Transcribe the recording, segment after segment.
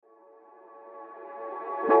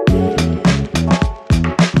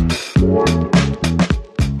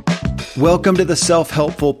Welcome to the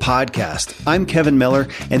Self-Helpful Podcast. I'm Kevin Miller,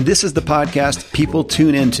 and this is the podcast people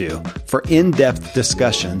tune into for in-depth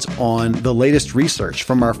discussions on the latest research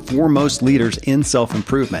from our foremost leaders in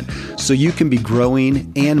self-improvement, so you can be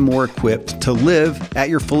growing and more equipped to live at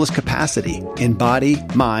your fullest capacity in body,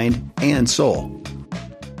 mind, and soul.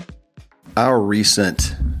 Our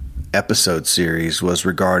recent episode series was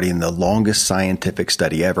regarding the longest scientific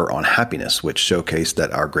study ever on happiness, which showcased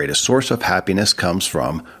that our greatest source of happiness comes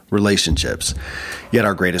from relationships. Yet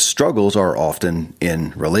our greatest struggles are often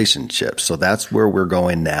in relationships. So that's where we're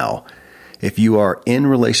going now. If you are in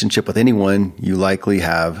relationship with anyone, you likely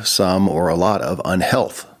have some or a lot of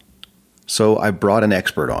unhealth. So I brought an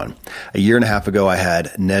expert on. A year and a half ago, I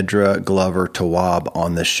had Nedra Tawwab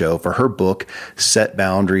on this show for her book, Set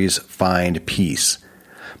Boundaries, Find Peace.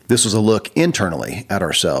 This was a look internally at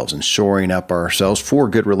ourselves and shoring up ourselves for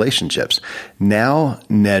good relationships. Now,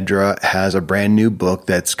 Nedra has a brand new book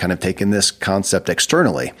that's kind of taken this concept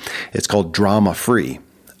externally. It's called Drama Free,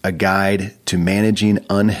 a guide to managing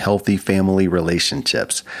unhealthy family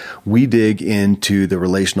relationships. We dig into the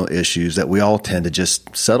relational issues that we all tend to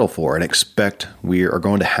just settle for and expect we are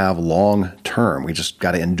going to have long term. We just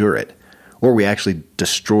got to endure it, or we actually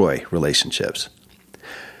destroy relationships.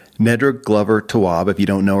 Nedra Tawwab, if you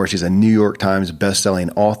don't know her, she's a New York Times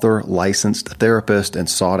bestselling author, licensed therapist, and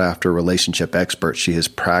sought-after relationship expert. She has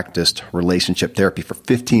practiced relationship therapy for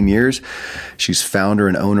 15 years. She's founder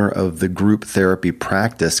and owner of the group therapy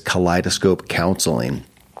practice Kaleidoscope Counseling.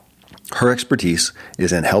 Her expertise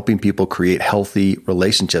is in helping people create healthy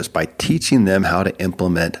relationships by teaching them how to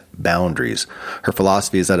implement boundaries. Her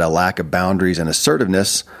philosophy is that a lack of boundaries and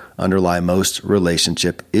assertiveness underlie most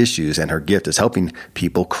relationship issues, and her gift is helping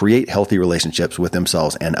people create healthy relationships with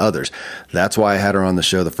themselves and others. That's why I had her on the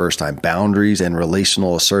show the first time. Boundaries and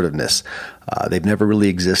relational assertiveness. They've never really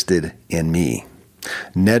existed in me.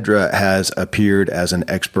 Nedra has appeared as an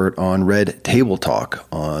expert on Red Table Talk,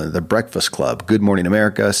 on The Breakfast Club, Good Morning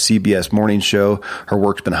America, CBS Morning Show. Her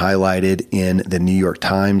work's been highlighted in the New York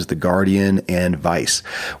Times, The Guardian, and Vice.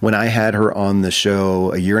 When I had her on the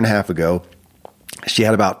show a year and a half ago, she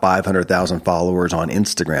had about 500,000 followers on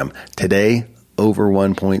Instagram. Today, over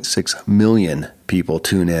 1.6 million people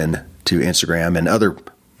tune in to Instagram and other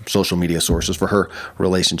social media sources for her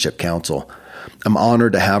relationship counsel. I'm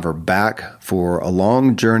honored to have her back for a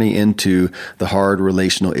long journey into the hard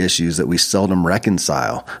relational issues that we seldom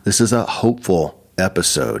reconcile. This is a hopeful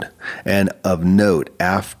episode. And of note,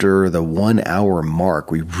 after the 1 hour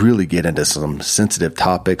mark, we really get into some sensitive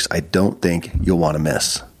topics I don't think you'll want to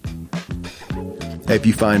miss. If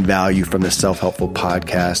you find value from this self-helpful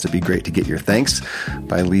podcast, it'd be great to get your thanks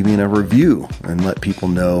by leaving a review and let people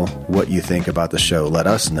know what you think about the show. Let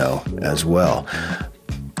us know as well.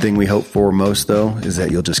 Thing we hope for most, though, is that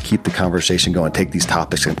you'll just keep the conversation going, take these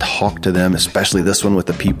topics and talk to them, especially this one, with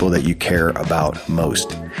the people that you care about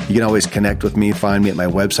most. You can always connect with me, find me at my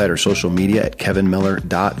website or social media at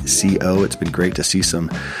kevinmiller.co. It's been great to see some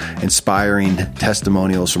inspiring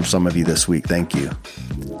testimonials from some of you this week. Thank you.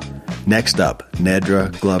 Next up, Nedra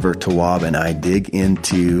Tawwab and I dig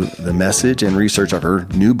into the message and research of her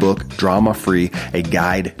new book, Drama Free, a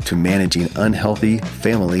guide to managing unhealthy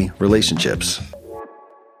family relationships.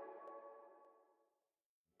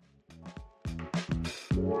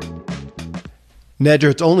 Nedra,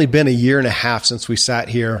 it's only been a year and a half since we sat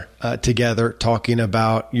here together talking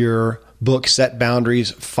about your book, Set Boundaries,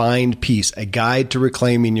 Find Peace, a guide to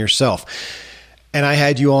reclaiming yourself. And I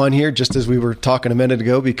had you on here just as we were talking a minute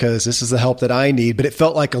ago because this is the help that I need, but it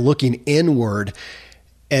felt like a looking inward.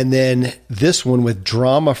 And then this one with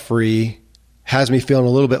Drama Free has me feeling a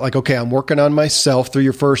little bit like, okay, I'm working on myself through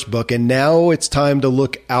your first book, and now it's time to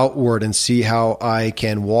look outward and see how I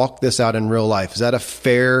can walk this out in real life. Is that a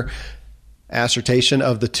fair assertion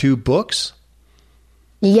of the two books?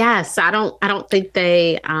 Yes, I don't think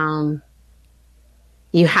they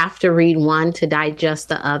you have to read one to digest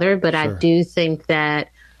the other, but sure. I do think that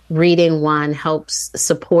reading one helps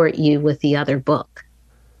support you with the other book.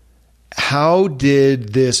 How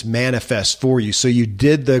did this manifest for you? So you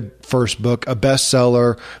did the first book, a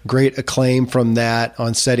bestseller, great acclaim from that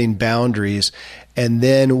on setting boundaries. And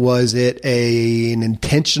then was it an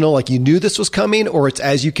intentional, like you knew this was coming, or it's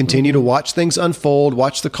as you continue to watch things unfold,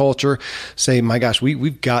 watch the culture, say, my gosh,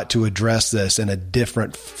 we've got to address this in a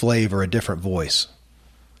different flavor, a different voice?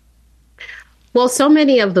 Well, so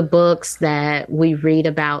many of the books that we read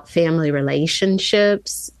about family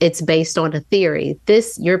relationships, it's based on a theory.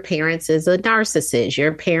 Your parents is a narcissist.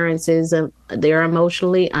 Your parents they're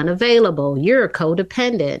emotionally unavailable. You're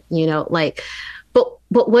codependent, but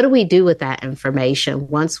But what do we do with that information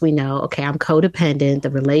once we know, okay, I'm codependent, the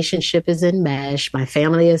relationship is enmeshed, my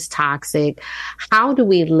family is toxic? How do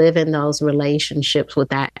we live in those relationships with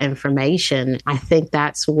that information? I think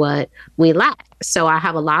that's what we lack. So I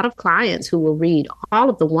have a lot of clients who will read all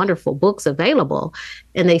of the wonderful books available,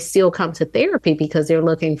 and they still come to therapy because they're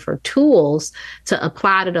looking for tools to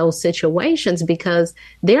apply to those situations because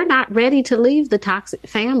they're not ready to leave the toxic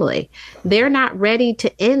family. They're not ready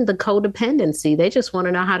to end the codependency. They just want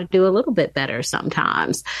to know how to do a little bit better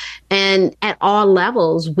sometimes. And at all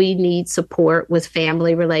levels, we need support with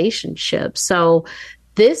family relationships. So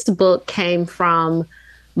this book came from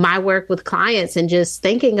my work with clients and just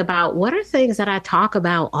thinking about what are things that I talk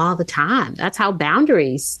about all the time. That's how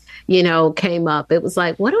boundaries, came up. It was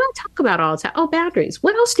like, what do I talk about all the time? Oh, boundaries.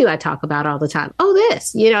 What else do I talk about all the time? Oh,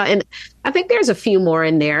 this, and I think there's a few more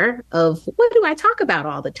in there of what do I talk about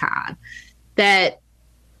all the time that,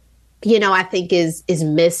 I think is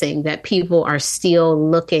missing, that people are still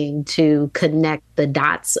looking to connect the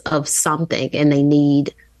dots of something and they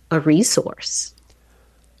need a resource.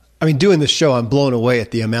 I mean, doing this show, I'm blown away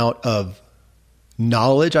at the amount of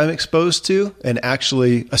knowledge I'm exposed to and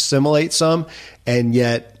actually assimilate some. And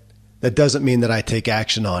yet that doesn't mean that I take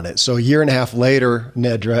action on it. So a year and a half later,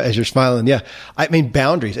 Nedra, as you're smiling, yeah, I mean,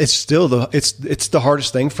 boundaries, it's still it's the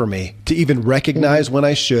hardest thing for me to even recognize when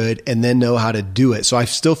I should and then know how to do it. So I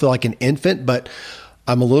still feel like an infant, but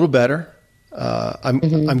I'm a little better.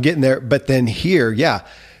 I'm getting there. But then here,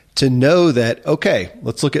 to know that, okay,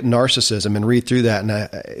 let's look at narcissism and read through that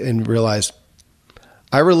and realize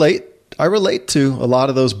I relate to a lot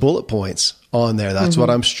of those bullet points on there. That's what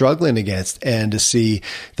I'm struggling against, and to see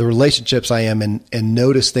the relationships I am in and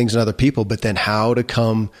notice things in other people, but then how to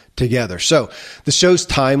come together. So the show's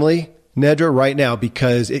timely, Nedra, right now,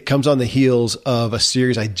 because it comes on the heels of a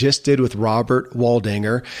series I just did with Robert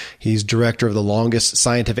Waldinger. He's director of the longest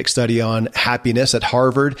scientific study on happiness at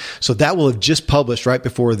Harvard. So that will have just published right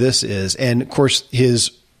before this is. And of course,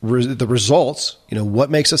 the results, what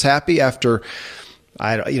makes us happy after,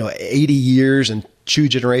 80 years and 2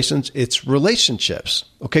 generations, it's relationships.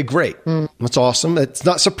 Okay, great. That's awesome. It's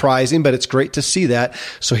not surprising, but it's great to see that.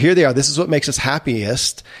 So here they are. This is what makes us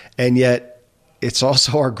happiest. And yet, it's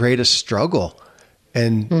also our greatest struggle.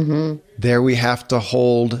 And there we have to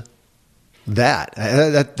hold that.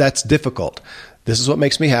 That's difficult. This is what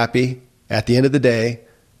makes me happy. At the end of the day,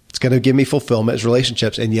 it's going to give me fulfillment as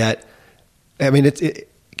relationships. And yet, I mean,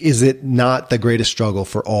 is it not the greatest struggle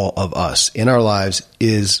for all of us in our lives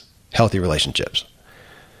is healthy relationships?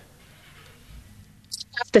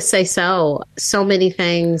 I have to say so. So many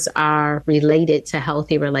things are related to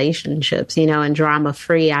healthy relationships. In Drama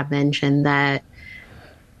Free, I mentioned that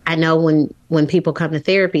I know when people come to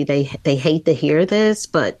therapy, they hate to hear this,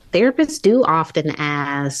 but therapists do often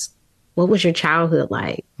ask, what was your childhood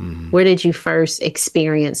like? Where did you first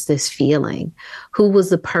experience this feeling? Who was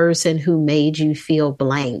the person who made you feel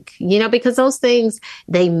blank? Because those things,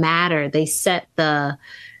 they matter. They set the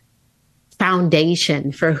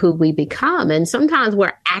foundation for who we become. And sometimes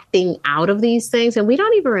we're acting out of these things and we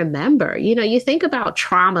don't even remember. You think about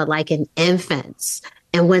trauma like in infants.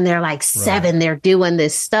 And when they're like 7, they're doing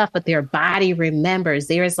this stuff, but their body remembers.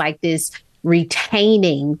 There's like this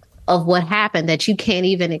retaining of what happened that you can't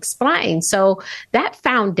even explain. So that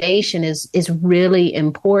foundation is really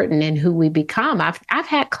important in who we become. I've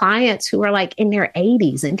had clients who are like in their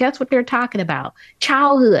 80s, and guess what they're talking about?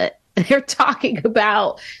 Childhood. They're talking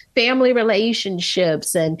about family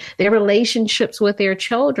relationships and their relationships with their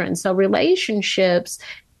children. So relationships,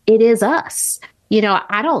 it is us.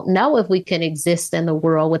 I don't know if we can exist in the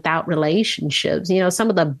world without relationships. Some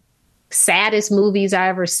of the saddest movies I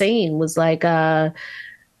ever seen was like,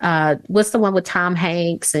 what's the one with Tom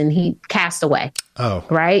Hanks and he Cast Away? Oh,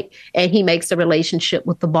 right. And he makes a relationship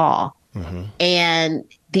with the ball. And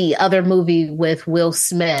the other movie with Will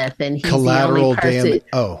Smith and he's Collateral the only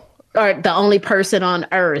person. Or the only person on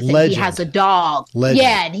earth. And he has a dog. Legend.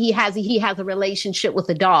 Yeah. And he has a relationship with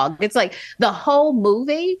a dog. It's like the whole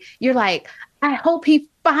movie, you're like, I hope he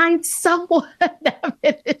finds someone.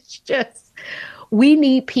 It's just, we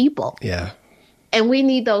need people. Yeah. And we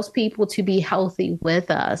need those people to be healthy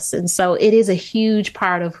with us. And so it is a huge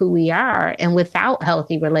part of who we are. And without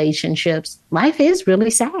healthy relationships, life is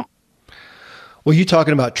really sad. Well, you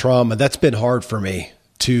talking about trauma, that's been hard for me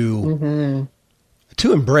to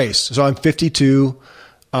embrace. So I'm 52.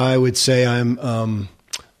 I would say I'm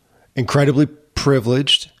incredibly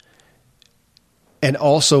privileged. And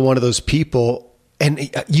also one of those people,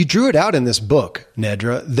 and you drew it out in this book,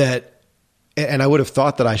 Nedra, that, and I would have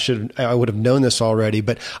thought that I would have known this already,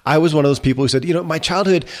 but I was one of those people who said, my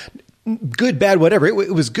childhood, good, bad, whatever,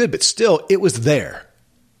 it was good, but still it was there.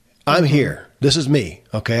 I'm here. This is me.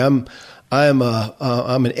 Okay. I'm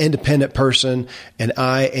an independent person and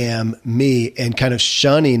I am me, and kind of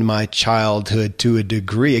shunning my childhood to a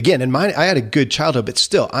degree. Again, in mine, I had a good childhood, but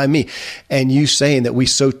still I'm me. And you saying that we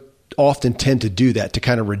so often tend to do that, to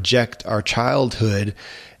kind of reject our childhood,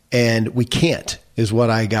 and we can't, is what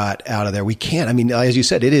I got out of there. We can't. I mean, as you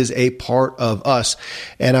said, it is a part of us.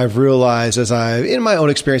 And I've realized in my own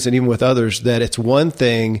experience and even with others, that it's one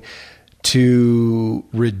thing to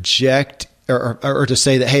reject or to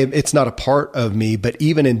say that, hey, it's not a part of me. But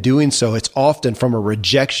even in doing so, it's often from a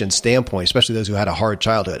rejection standpoint, especially those who had a hard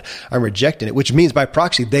childhood. I'm rejecting it, which means by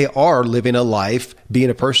proxy, they are living a life, being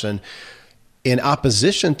a person in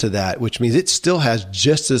opposition to that, which means it still has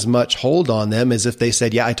just as much hold on them as if they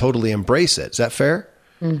said, yeah, I totally embrace it. Is that fair?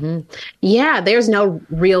 Mm-hmm. Yeah, there's no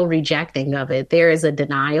real rejecting of it. There is a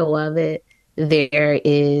denial of it. There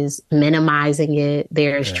is minimizing it.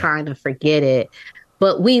 There's trying to forget it.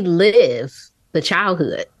 But we live the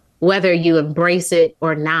childhood, whether you embrace it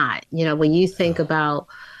or not. You know, when you think about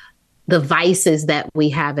the vices that we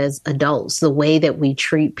have as adults, the way that we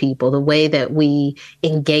treat people, the way that we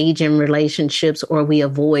engage in relationships or we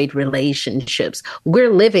avoid relationships,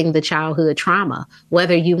 we're living the childhood trauma,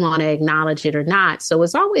 whether you want to acknowledge it or not. So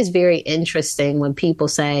it's always very interesting when people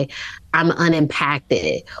say, I'm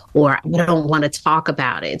unimpacted or I don't want to talk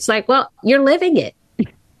about it. It's like, well, you're living it.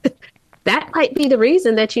 That might be the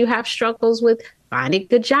reason that you have struggles with finding a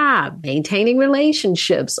good job, maintaining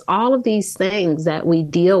relationships, all of these things that we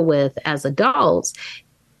deal with as adults.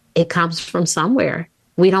 It comes from somewhere.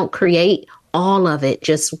 We don't create all of it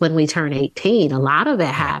just when we turn 18. A lot of it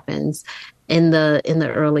happens in the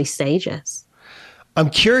early stages.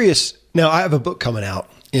 I'm curious. Now, I have a book coming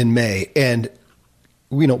out in May, and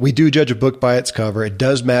we do judge a book by its cover. It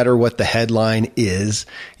does matter what the headline is.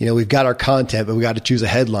 We've got our content, but we got to choose a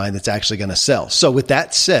headline that's actually going to sell. So with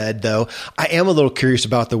that said, though, I am a little curious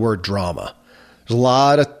about the word drama. There's a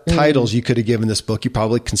lot of titles you could have given this book. You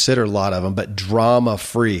probably consider a lot of them, but drama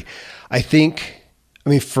free.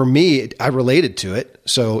 For me, I related to it.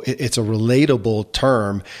 So it's a relatable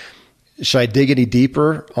term. Should I dig any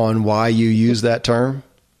deeper on why you use that term?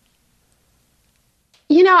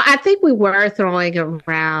 I think we were throwing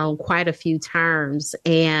around quite a few terms,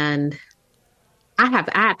 and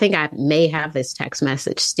I think I may have this text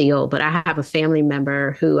message still, but I have a family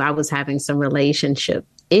member who I was having some relationship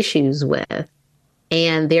issues with.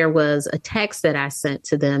 And there was a text that I sent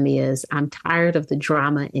to them is, I'm tired of the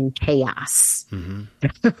drama and chaos.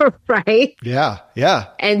 Mm-hmm. Right? Yeah. Yeah.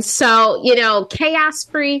 And so, chaos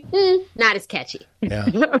free, not as catchy. Yeah.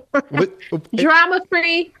 Drama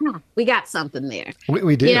free, we got something there.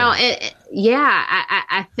 We do.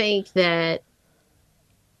 I think that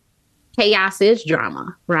chaos is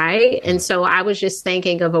drama, right? And so I was just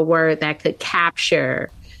thinking of a word that could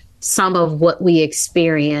capture some of what we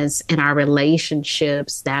experience in our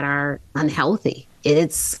relationships that are unhealthy.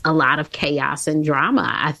 It's a lot of chaos and drama.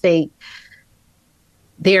 I think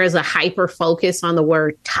there's a hyper focus on the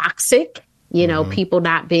word toxic, people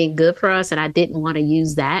not being good for us. And I didn't want to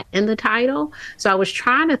use that in the title. So I was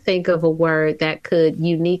trying to think of a word that could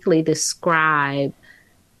uniquely describe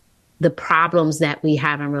the problems that we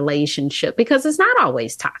have in relationship, because it's not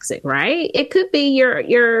always toxic, right? It could be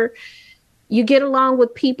you get along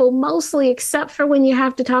with people mostly except for when you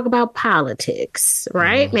have to talk about politics,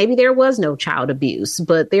 right? Mm-hmm. Maybe there was no child abuse,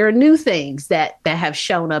 but there are new things that have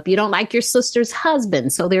shown up. You don't like your sister's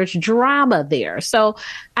husband, so there's drama there. So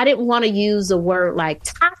I didn't want to use a word like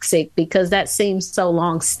toxic because that seems so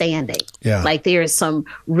long-standing. Yeah. Like there's some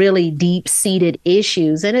really deep-seated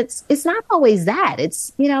issues, and it's not always that.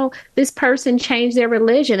 It's, this person changed their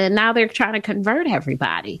religion and now they're trying to convert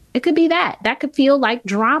everybody. It could be that. That could feel like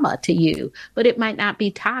drama to you, but it might not be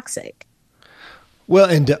toxic. Well,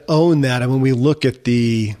 and to own that, and when we look at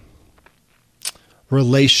the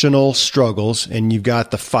relational struggles, and you've got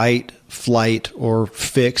the fight, flight, or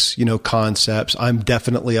fix, concepts. I'm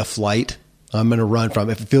definitely a flight. I'm going to run from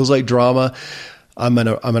it. If it feels like drama, I'm going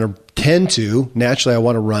to tend to naturally. I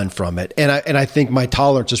want to run from it, and I think my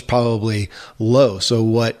tolerance is probably low. So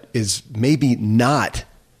what is maybe not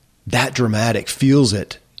that dramatic feels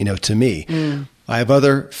it, to me. Mm. I have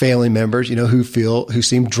other family members, who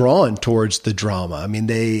seem drawn towards the drama. I mean,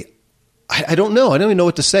 I don't know. I don't even know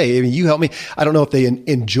what to say. I mean, you help me. I don't know if they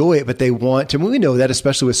enjoy it, but they want to. We know that,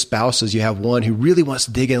 especially with spouses, you have one who really wants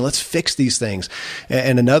to dig in. Let's fix these things.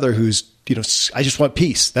 And another who's, I just want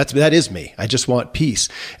peace. That is me. I just want peace.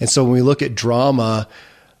 And so when we look at drama,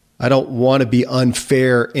 I don't want to be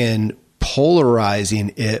unfair in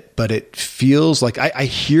polarizing it, but it feels like I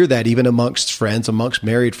hear that even amongst friends, amongst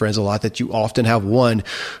married friends a lot, that you often have one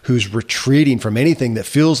who's retreating from anything that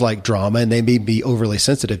feels like drama and they may be overly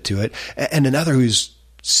sensitive to it, and another who's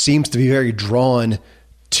seems to be very drawn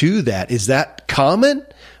to that. Is that common,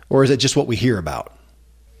 or is it just what we hear about?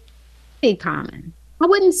 Pretty common. I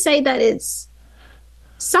wouldn't say that it's,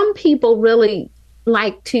 some people really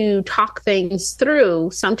like to talk things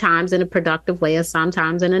through, sometimes in a productive way and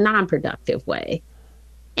sometimes in a non-productive way.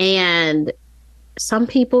 And some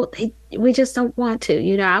people, we just don't want to.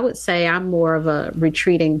 You know, I would say I'm more of a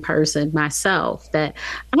retreating person myself, that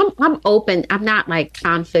I'm open. I'm not like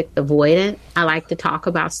conflict avoidant. I like to talk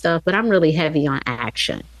about stuff, but I'm really heavy on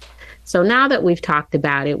action. So now that we've talked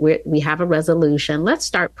about it, we have a resolution. Let's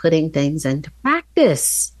start putting things into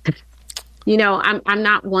practice. You know, I'm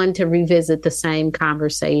not one to revisit the same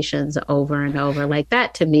conversations over and over. Like,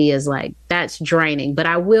 that to me is like, that's draining. But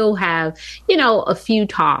I will have, you know, a few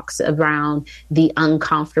talks around the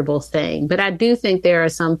uncomfortable thing. But I do think there are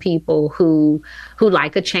some people who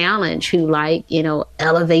like a challenge, who like, you know,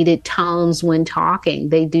 elevated tones when talking.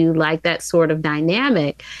 They do like that sort of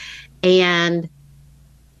dynamic. And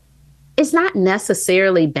it's not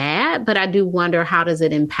necessarily bad, but I do wonder, how does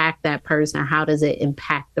it impact that person, or how does it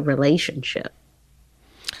impact the relationship?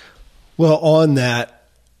 Well, on that,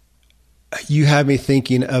 you have me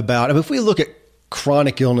thinking about, I mean, if we look at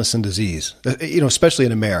chronic illness and disease, you know, especially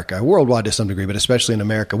in America, worldwide to some degree, but especially in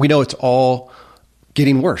America, we know it's all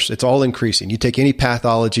getting worse. It's all increasing. You take any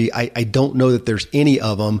pathology, I don't know that there's any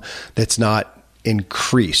of them that's not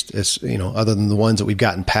increased, as you know, other than the ones that we've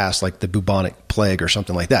gotten past, like the bubonic plague or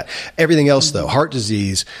something like that. Everything else, though, heart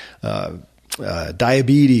disease,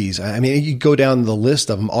 diabetes, I mean, you go down the list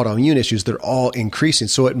of them, autoimmune issues, they're all increasing.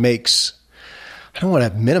 So it makes, I don't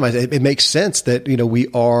want to minimize it. It makes sense that, you know, we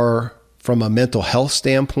are, from a mental health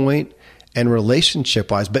standpoint and relationship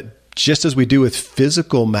wise, but just as we do with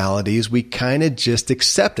physical maladies, we kind of just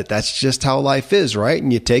accept it. That's just how life is, right?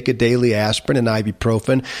 And you take a daily aspirin and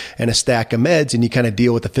ibuprofen and a stack of meds, and you kind of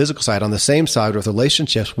deal with the physical side. On the same side with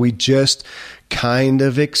relationships, we just kind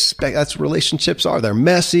of expect, that's what relationships are. They're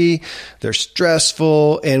messy, they're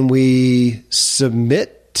stressful, and we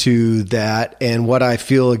submit to that. And what I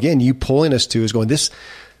feel, again, you pulling us to is going,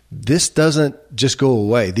 this doesn't just go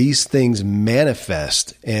away. These things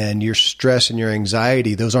manifest, and your stress and your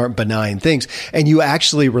anxiety, those aren't benign things. And you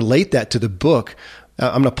actually relate that to the book.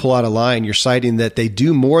 I'm going to pull out a line. You're citing that they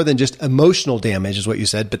do more than just emotional damage, is what you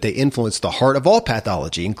said, but they influence the heart of all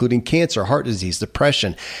pathology, including cancer, heart disease,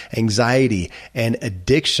 depression, anxiety, and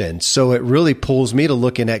addiction. So it really pulls me to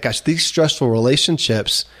looking at, gosh, these stressful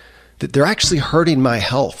relationships, that they're actually hurting my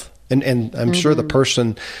health. And I'm sure the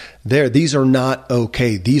person there, these are not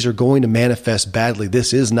okay. These are going to manifest badly.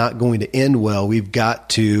 This is not going to end well. We've got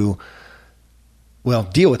to, well,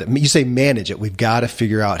 deal with it. You say manage it. We've got to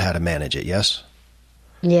figure out how to manage it. Yes?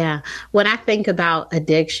 Yeah. When I think about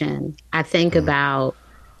addiction, I think about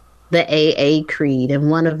the AA creed. And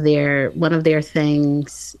one of their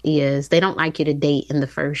things is they don't like you to date in the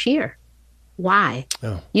first year. Why?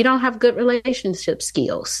 Oh. You don't have good relationship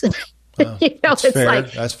skills. Well, you know, it's fair.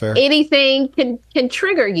 Like that's fair. Anything can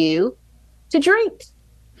trigger you to drink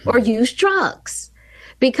or use drugs,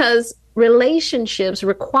 because relationships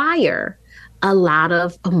require a lot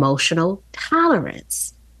of emotional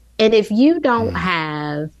tolerance. And if you don't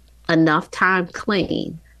have enough time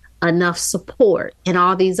clean, enough support, and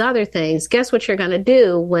all these other things, guess what you're going to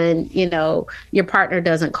do when, you know, your partner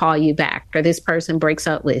doesn't call you back, or this person breaks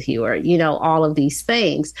up with you, or, you know, all of these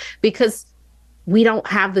things, because we don't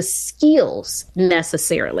have the skills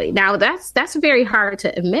necessarily. Now, that's very hard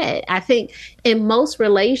to admit. I think in most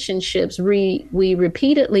relationships, we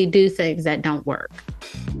repeatedly do things that don't work.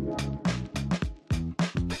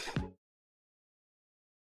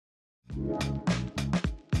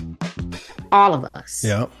 All of us.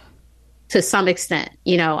 Yeah. To some extent.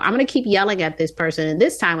 You know, I'm going to keep yelling at this person, and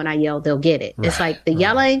this time when I yell, they'll get it. Right, it's like the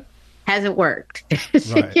yelling hasn't worked.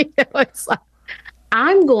 Right. You know, it's like,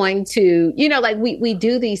 I'm going to, you know, like we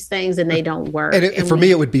do these things and they don't work. And for me,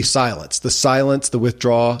 it would be silence. The silence, the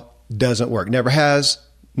withdrawal doesn't work. Never has,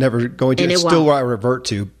 never going to. It's still where I revert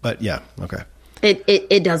to. But yeah, okay.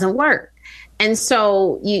 It doesn't work. And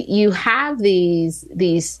so you have these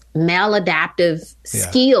maladaptive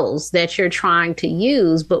skills that you're trying to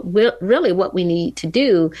use. But really what we need to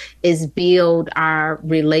do is build our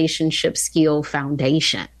relationship skill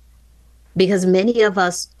foundation. Because many of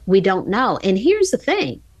us, we don't know. And here's the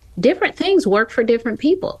thing. Different things work for different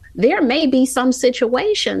people. There may be some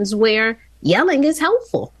situations where yelling is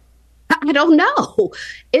helpful. I don't know.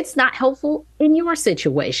 It's not helpful in your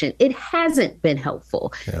situation. It hasn't been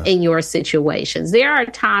helpful in your situations. There are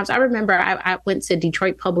times, I remember I went to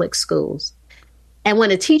Detroit Public Schools, and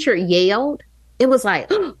when a teacher yelled, it was like,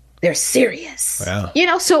 oh, they're serious.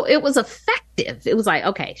 Wow. So it was effective. It was like,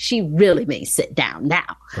 okay, she really means sit down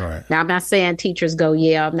now. Right. Now, I'm not saying teachers go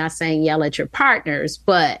yell. I'm not saying yell at your partners,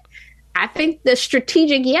 but I think the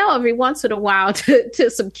strategic yell every once in a while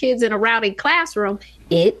to some kids in a rowdy classroom,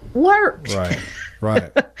 it worked.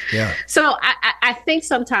 Right. Yeah. So I think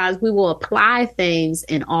sometimes we will apply things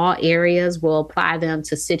in all areas. We'll apply them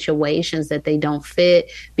to situations that they don't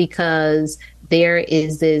fit because there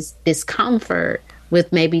is this discomfort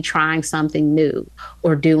with maybe trying something new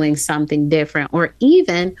or doing something different, or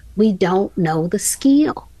even we don't know the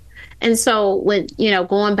skill. And so when,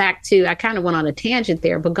 going back to, I kind of went on a tangent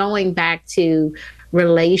there, but going back to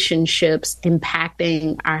relationships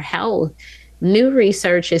impacting our health, new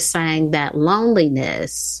research is saying that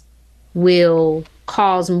loneliness will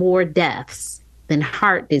cause more deaths than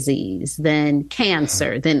heart disease, than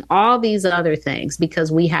cancer, than all these other things,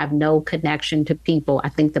 because we have no connection to people. I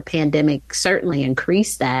think the pandemic certainly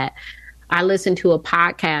increased that. I listened to a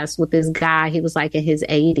podcast with this guy. He was like in his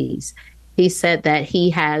 80s. He said that he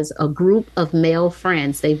has a group of male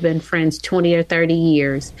friends. They've been friends 20 or 30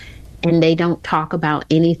 years, and they don't talk about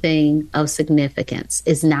anything of significance.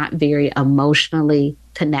 Is not very emotionally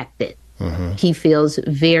connected. Mm-hmm. He feels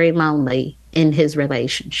very lonely in his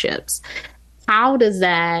relationships. How does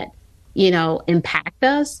that, impact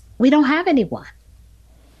us? We don't have anyone.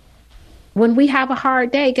 When we have a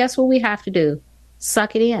hard day, guess what we have to do?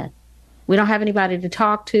 Suck it in. We don't have anybody to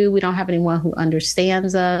talk to. We don't have anyone who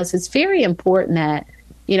understands us. It's very important that,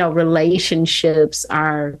 relationships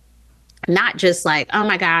are not just like, oh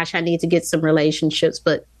my gosh, I need to get some relationships,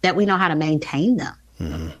 but that we know how to maintain them.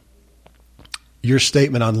 Mm-hmm. Your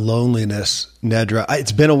statement on loneliness, Nedra,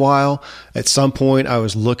 it's been a while. At some point, I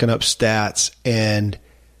was looking up stats, and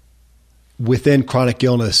within chronic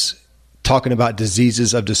illness, talking about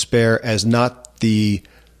diseases of despair as not the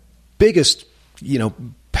biggest,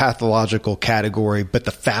 pathological category, but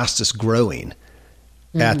the fastest growing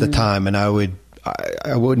at the time. And I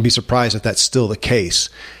wouldn't be surprised if that's still the case.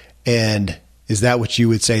 And is that what you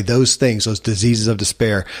would say? Those things, those diseases of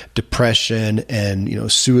despair, depression and,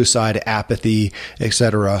 suicide, apathy, et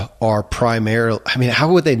cetera, are primarily,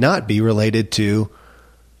 how would they not be related to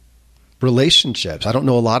relationships? I don't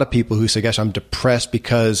know a lot of people who say, gosh, I'm depressed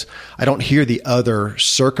because I don't hear the other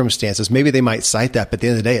circumstances. Maybe they might cite that, but at the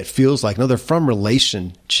end of the day, it feels like, no, they're from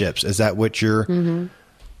relationships. Is that what your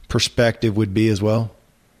perspective would be as well?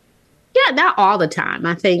 Yeah, not all the time.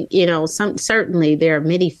 I think, certainly there are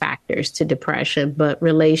many factors to depression, but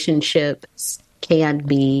relationships can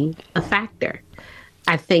be a factor.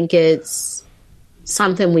 I think it's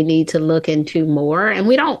something we need to look into more, and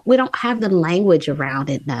we don't have the language around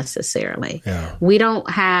it necessarily. Yeah. We don't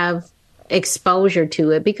have exposure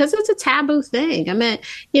to it because it's a taboo thing.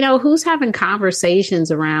 Who's having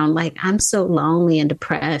conversations around like, I'm so lonely and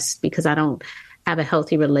depressed because I don't have a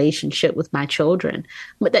healthy relationship with my children.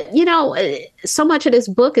 But so much of this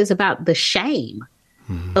book is about the shame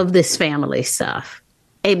of this family stuff.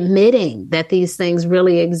 Admitting that these things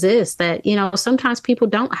really exist, that, sometimes people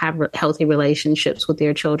don't have healthy relationships with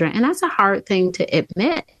their children. And that's a hard thing to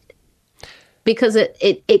admit because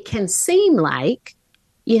it can seem like,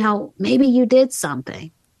 maybe you did something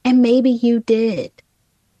and maybe you did.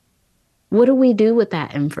 What do we do with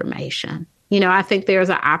that information? I think there's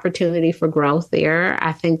an opportunity for growth there.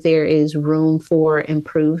 I think there is room for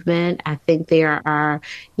improvement. I think there are,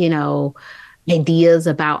 ideas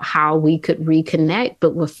about how we could reconnect.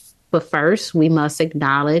 But first, we must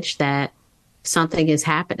acknowledge that something is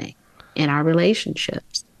happening in our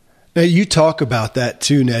relationships. Now, you talk about that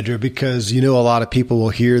too, Nedra, because, a lot of people will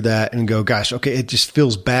hear that and go, gosh, okay, it just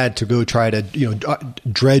feels bad to go try to,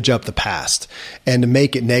 dredge up the past and to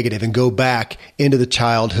make it negative and go back into the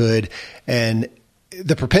childhood, and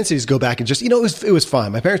the propensities go back and just, it was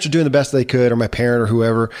fine. My parents were doing the best they could, or my parent or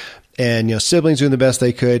whoever, and, siblings doing the best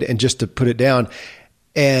they could, and just to put it down.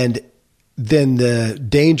 And then the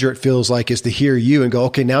danger, it feels like, is to hear you and go,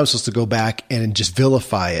 okay, now I'm supposed to go back and just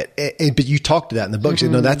vilify it. But you talked to that in the book. You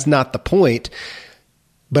said, no, that's not the point,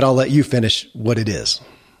 but I'll let you finish what it is.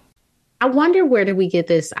 I wonder, where do we get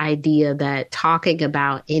this idea that talking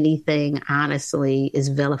about anything honestly is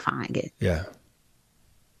vilifying it? Yeah.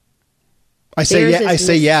 I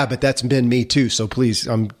say yeah, but that's been me too. So please,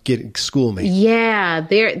 school me. Yeah,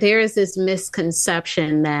 there is this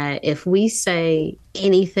misconception that if we say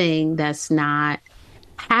anything that's not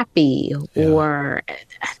happy or,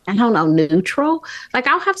 I don't know, neutral, like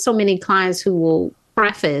I'll have so many clients who will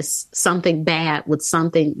preface something bad with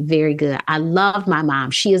something very good. I love my mom.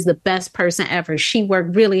 She is the best person ever. She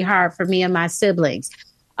worked really hard for me and my siblings.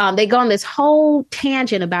 They go on this whole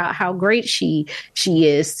tangent about how great she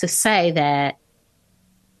is, to say that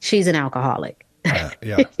she's an alcoholic.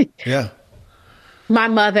 Yeah. My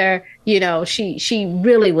mother, she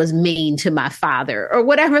really was mean to my father, or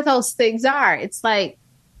whatever those things are. It's like,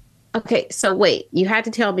 okay, so wait, you had to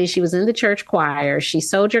tell me she was in the church choir. She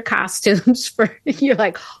sewed your costumes for, you're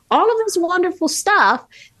like, all of this wonderful stuff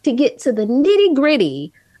to get to the nitty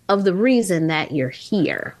gritty of the reason that you're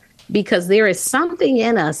here. Because there is something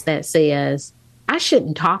in us that says, I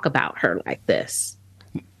shouldn't talk about her like this.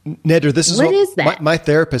 Nedra, this is what is that? My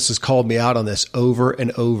therapist has called me out on this over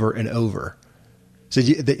and over and over. So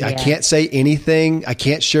I can't say anything. I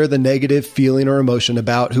can't share the negative feeling or emotion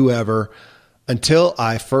about whoever until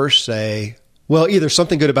I first say, well, either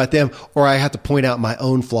something good about them, or I have to point out my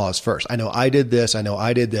own flaws first. I know I did this. I know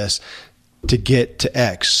I did this to get to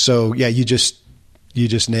X. So yeah, you just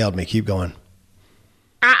nailed me. Keep going.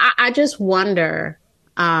 I just wonder,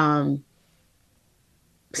 sometimes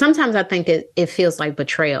I think it feels like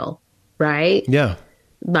betrayal, right? Yeah.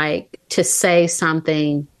 Like to say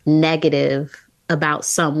something negative about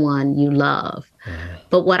someone you love.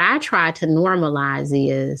 But what I try to normalize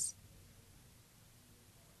is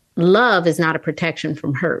love is not a protection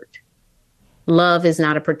from hurt. Love is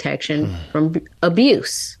not a protection from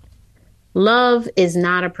abuse. Love is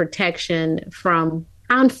not a protection from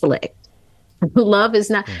conflict. Love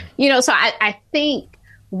is not, so I think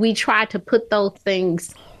we try to put those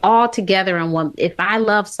things all together in one. If I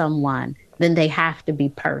love someone, then they have to be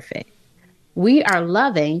perfect. We are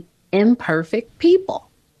loving imperfect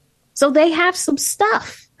people. So they have some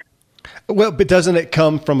stuff. Well, but doesn't it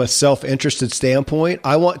come from a self-interested standpoint?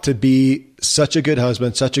 I want to be such a good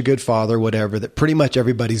husband, such a good father, whatever, that pretty much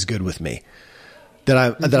everybody's good with me.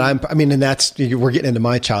 And that's, we're getting into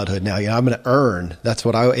my childhood now. I'm going to earn, that's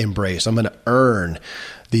what I embrace. I'm going to earn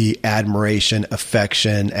the admiration,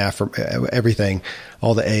 affection, everything,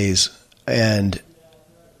 all the A's. And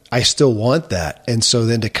I still want that. And so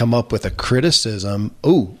then to come up with a criticism,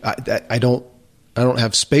 I don't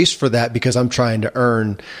have space for that because I'm trying to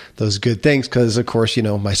earn those good things. Because of course,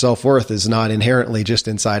 my self-worth is not inherently just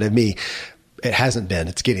inside of me. It hasn't been,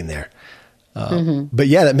 it's getting there. But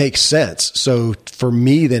yeah, that makes sense. So for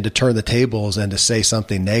me then to turn the tables and to say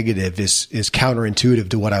something negative is counterintuitive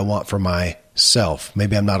to what I want for myself.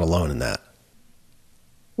 Maybe I'm not alone in that.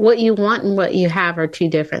 What you want and what you have are two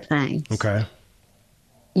different things. Okay.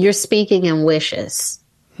 You're speaking in wishes,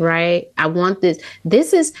 right? I want this.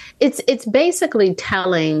 It's basically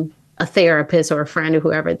telling a therapist or a friend or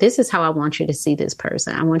whoever, this is how I want you to see this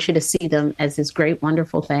person. I want you to see them as this great,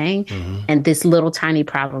 wonderful thing and this little tiny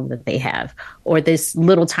problem that they have, or this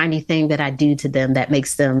little tiny thing that I do to them that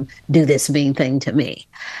makes them do this mean thing to me.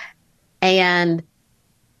 And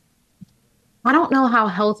I don't know how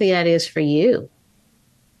healthy that is for you.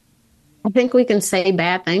 I think we can say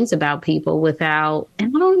bad things about people and I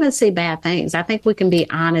don't even say bad things. I think we can be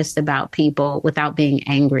honest about people without being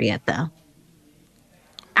angry at them.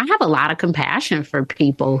 I have a lot of compassion for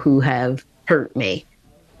people who have hurt me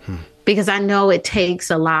because I know it takes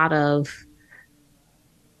a lot of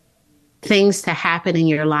things to happen in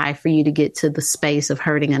your life for you to get to the space of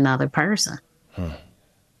hurting another person.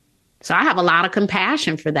 So I have a lot of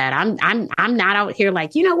compassion for that. I'm not out here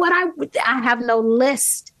like, you know what? I have no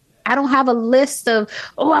list. I don't have a list of,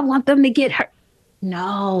 I want them to get hurt.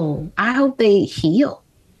 No, I hope they heal.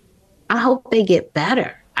 I hope they get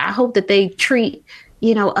better. I hope that they treat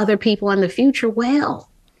other people in the future well.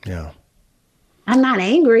 Yeah. I'm not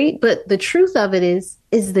angry, but the truth of it is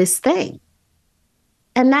this thing.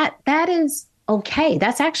 And that is okay.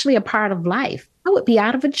 That's actually a part of life. I would be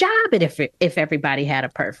out of a job if everybody had a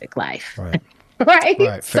perfect life. Right.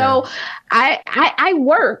 Right. So I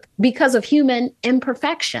work because of human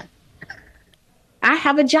imperfection. I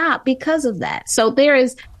have a job because of that. So there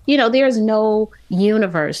is no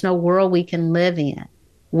universe, no world we can live in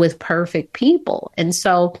with perfect people. And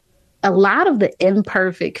so a lot of the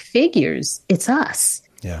imperfect figures, it's us.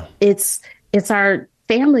 Yeah. It's our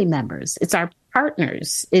family members. It's our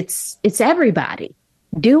partners. It's everybody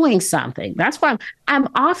doing something. That's why I'm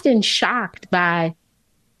often shocked by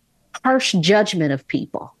harsh judgment of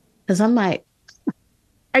people. Because I'm like,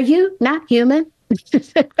 are you not human?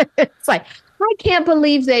 It's like, I can't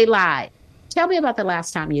believe they lied. Tell me about the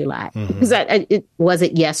last time you lied. Was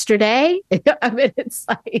it yesterday? I mean, it's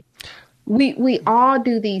like we all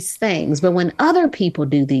do these things, but when other people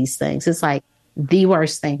do these things, it's like the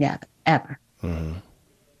worst thing ever.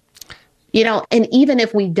 And even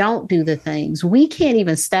if we don't do the things, we can't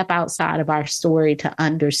even step outside of our story to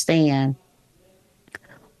understand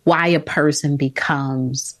why a person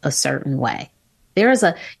becomes a certain way. There's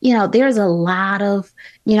a lot of,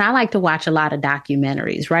 I like to watch a lot of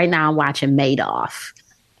documentaries. Right now I'm watching Madoff.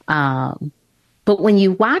 But when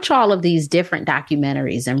you watch all of these different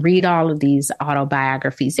documentaries and read all of these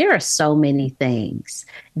autobiographies, there are so many things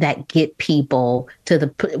that get people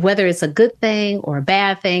to whether it's a good thing or a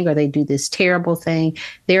bad thing, or they do this terrible thing.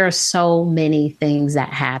 There are so many things that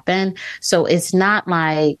happen. So it's not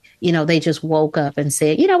like, they just woke up and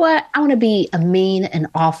said, you know what, I want to be a mean and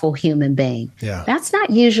awful human being. Yeah. That's not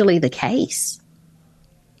usually the case.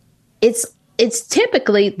 It's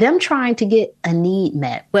typically them trying to get a need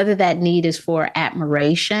met, whether that need is for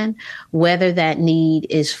admiration, whether that need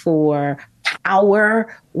is for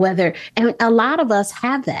power, and a lot of us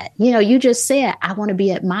have that. You just said, I want to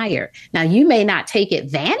be admired. Now, you may not take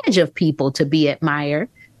advantage of people to be admired,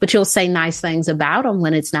 but you'll say nice things about them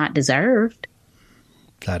when it's not deserved.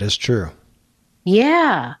 That is true.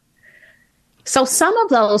 Yeah. So some of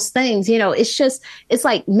those things, it's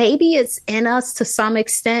like maybe it's in us to some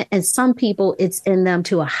extent, and some people it's in them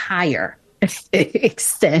to a higher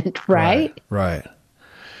extent, right? Right.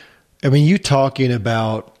 I mean, you talking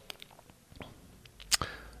about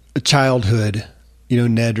childhood,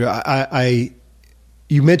 Nedra,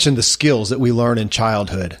 you mentioned the skills that we learn in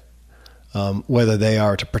childhood, whether they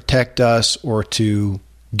are to protect us or to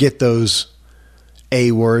get those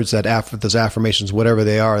A words, those affirmations, whatever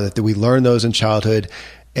they are, that we learn those in childhood.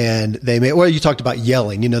 And you talked about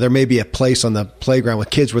yelling, there may be a place on the playground with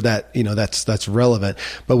kids where that, that's relevant,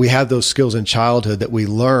 but we have those skills in childhood that we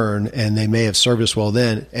learn, and they may have served us well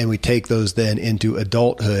then. And we take those then into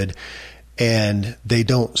adulthood, and they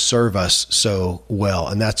don't serve us so well.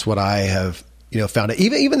 And that's what I have, found.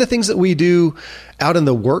 Even the things that we do out in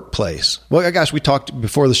the workplace. Well, gosh, we talked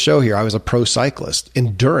before the show here. I was a pro cyclist.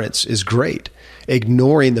 Endurance is great.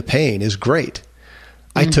 Ignoring the pain is great.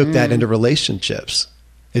 I took that into relationships.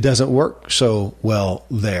 It doesn't work so well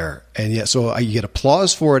there. And yet, so you get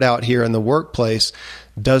applause for it out here in the workplace,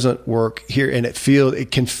 doesn't work here. And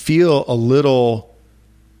it can feel a little,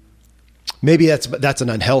 maybe that's an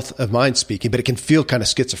unhealth of mine speaking, but it can feel kind of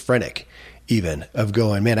schizophrenic even, of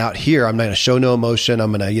going, man, out here, I'm not going to show no emotion.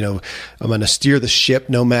 I'm going to steer the ship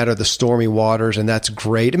no matter the stormy waters. And that's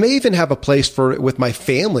great. It may even have a place for it with my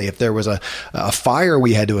family if there was a fire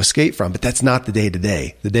we had to escape from, but that's not the day to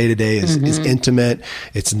day. The day to day is intimate.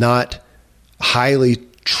 It's not highly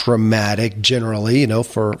traumatic generally,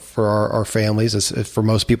 for our families, as for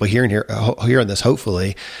most people hearing this,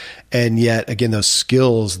 hopefully. And yet again, those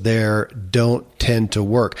skills there don't tend to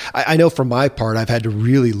work. I know for my part, I've had to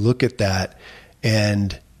really look at that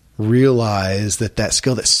and realize that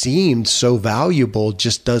skill that seemed so valuable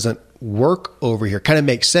just doesn't work over here. Kind of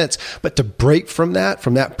makes sense. But to break from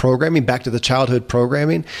that programming back to the childhood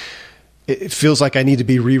programming, it feels like I need to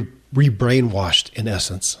be re-brainwashed in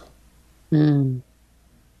essence. Well,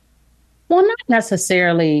 not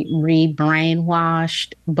necessarily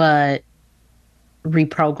re-brainwashed, but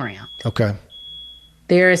reprogrammed. Okay.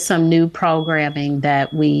 There is some new programming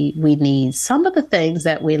that we need. Some of the things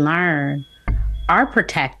that we learn are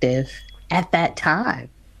protective at that time.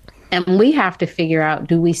 And we have to figure out,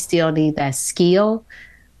 do we still need that skill?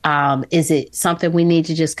 Is it something we need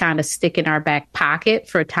to just kind of stick in our back pocket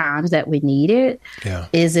for times that we need it? Yeah.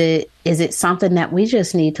 Is it something that we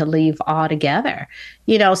just need to leave altogether?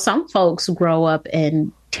 Some folks grow up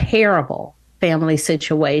in terrible family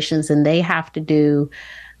situations, and they have to do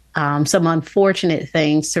some unfortunate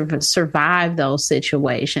things to survive those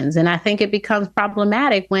situations. And I think it becomes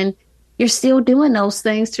problematic when you're still doing those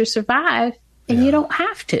things to survive and you don't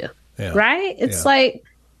have to, right? It's like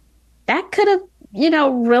that could have,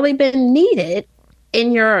 really been needed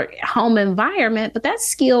in your home environment, but that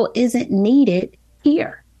skill isn't needed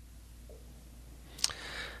here.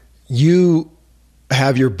 You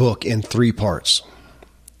have your book in 3 parts.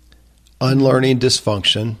 Unlearning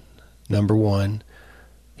dysfunction, number 1,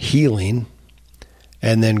 healing,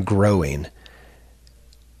 and then growing.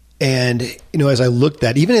 And, as I looked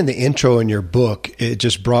at, even in the intro in your book, it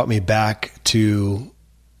just brought me back to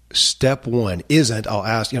step 1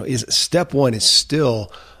 step 1 is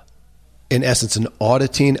still, in essence, an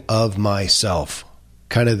auditing of myself.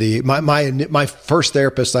 Kind of my first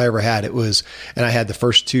therapist I ever had, it was, and I had the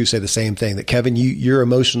first 2 say the same thing, that Kevin, you're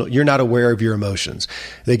emotional. You're not aware of your emotions.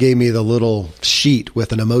 They gave me the little sheet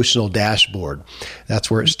with an emotional dashboard.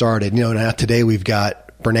 That's where it started. Now today we've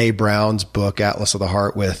got Brene Brown's book, Atlas of the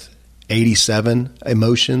Heart, with 87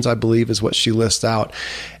 emotions, I believe, is what she lists out,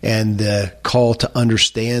 and the call to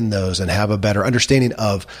understand those and have a better understanding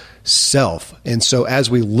of self. And so as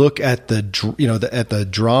we look at the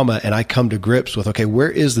drama, and I come to grips with, okay,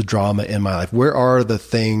 where is the drama in my life? Where are the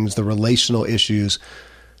things, the relational issues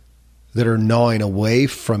that are gnawing away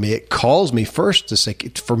from me? It calls me first to say,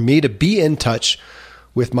 for me to be in touch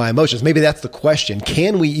with my emotions. Maybe that's the question.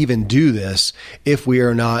 Can we even do this if we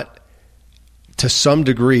are not, to some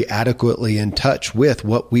degree, adequately in touch with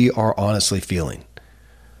what we are honestly feeling?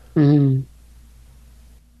 Mm.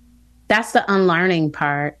 That's the unlearning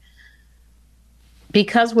part.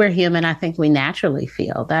 Because we're human, I think we naturally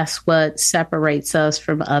feel. That's what separates us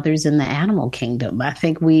from others in the animal kingdom. I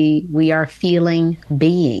think we are feeling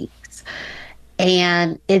beings.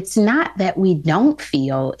 And it's not that we don't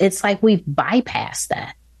feel, it's like we've bypassed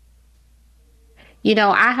that. You know,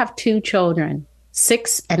 I have 2 children,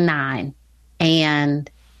 6 and 9, and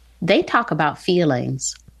they talk about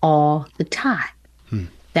feelings all the time.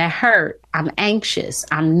 That hurt. I'm anxious.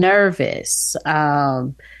 I'm nervous.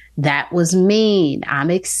 That was mean. I'm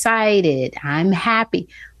excited. I'm happy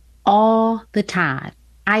all the time.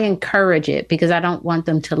 I encourage it because I don't want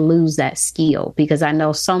them to lose that skill, because I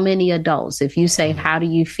know so many adults, if you say, how do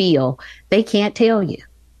you feel? They can't tell you.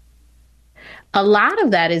 A lot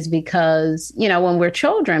of that is because, you know, when we're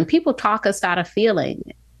children, people talk us out of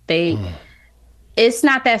feeling. It's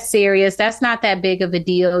not that serious. That's not that big of a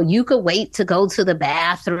deal. You could wait to go to the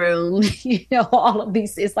bathroom, you know, all of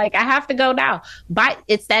these. It's like, I have to go now. But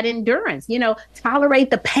it's that endurance, you know,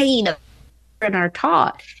 tolerate the pain of and are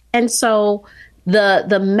taught. And so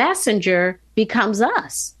the messenger becomes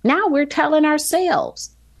us. Now we're telling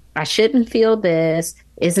ourselves, I shouldn't feel this.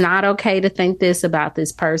 It's not okay to think this about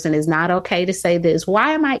this person. It's not okay to say this.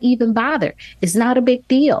 Why am I even bothered? It's not a big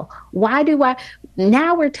deal. Why do I?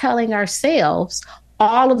 Now we're telling ourselves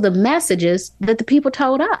all of the messages that the people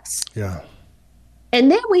told us. Yeah.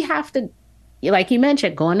 And then we have to, like you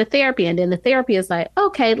mentioned, go into therapy. And then the therapy is like,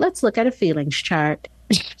 okay, let's look at a feelings chart.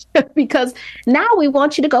 Because now we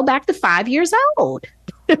want you to go back to 5 years old.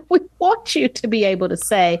 We want you to be able to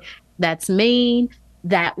say, that's mean.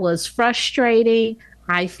 That was frustrating.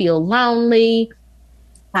 I feel lonely.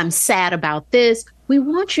 I'm sad about this. We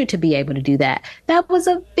want you to be able to do that. That was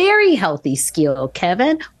a very healthy skill,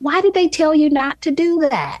 Kevin. Why did they tell you not to do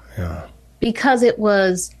that? Yeah. Because it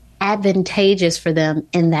was advantageous for them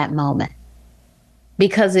in that moment.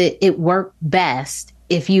 Because it worked best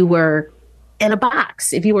if you were in a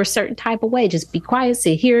box, if you were a certain type of way, just be quiet,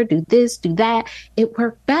 sit here, do this, do that. It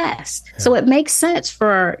worked best. Yeah. So it makes sense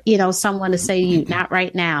for, you know, someone to say to you, not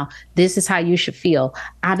right now. This is how you should feel.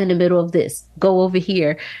 I'm in the middle of this. Go over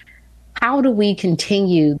here. How do we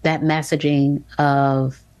continue that messaging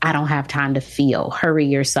of, I don't have time to feel, hurry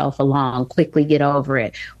yourself along, quickly get over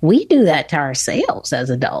it? We do that to ourselves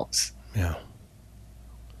as adults. Yeah.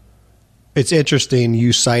 It's interesting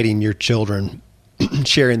you citing your children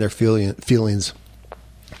sharing their feelings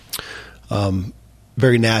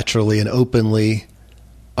very naturally and openly.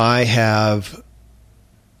 I have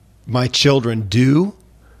my children do,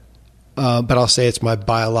 but I'll say it's my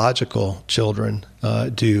biological children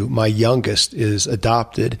do. My youngest is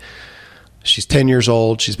adopted. She's 10 years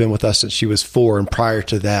old. She's been with us since she was 4. And prior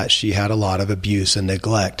to that, she had a lot of abuse and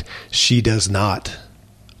neglect. She does not,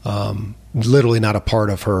 literally not a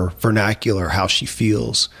part of her vernacular, how she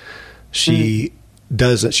feels. She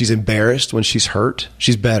doesn't. She's embarrassed when she's hurt.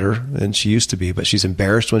 She's better than she used to be, but she's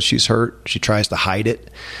embarrassed when she's hurt. She tries to hide it.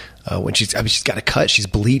 When she's got a cut, she's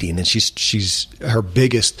bleeding, and she's her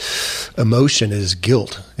biggest emotion is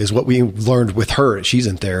guilt, is what we learned with her. She's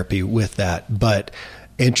in therapy with that. But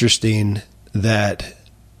interesting that,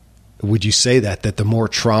 would you say that the more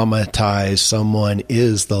traumatized someone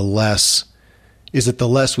is, the less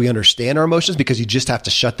we understand our emotions, because you just have to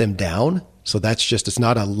shut them down. So that's just, it's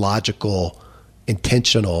not a logical,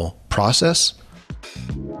 intentional process.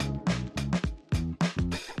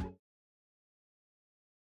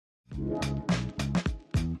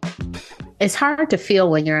 It's hard to feel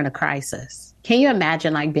when you're in a crisis. Can you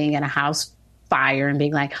imagine like being in a house fire and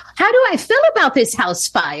being like, how do I feel about this house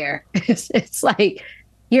fire? It's like,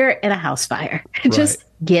 you're in a house fire. Just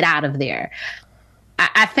get out of there.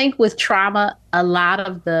 I think with trauma, a lot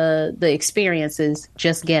of the experiences,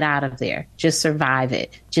 just get out of there. Just survive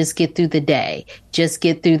it. Just get through the day. Just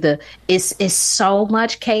get through it's so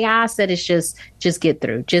much chaos that it's just get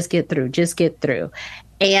through. Just get through. Just get through.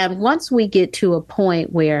 And once we get to a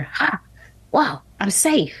point where, wow, I'm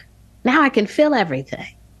safe. Now I can feel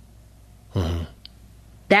everything. Mm-hmm.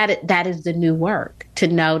 That is the new work, to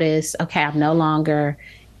notice, okay, I'm no longer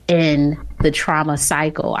in the trauma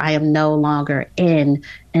cycle. I am no longer in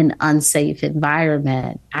an unsafe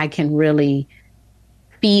environment. I can really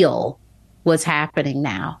feel what's happening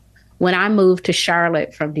now. When I moved to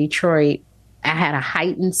Charlotte from Detroit, I had a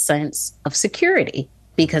heightened sense of security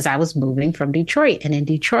because I was moving from Detroit. And in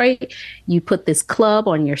Detroit, you put this club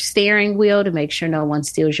on your steering wheel to make sure no one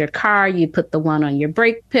steals your car. You put the one on your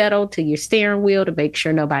brake pedal to your steering wheel to make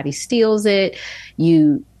sure nobody steals it.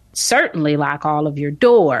 You certainly lock all of your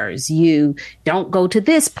doors. You don't go to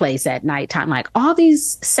this place at nighttime, like all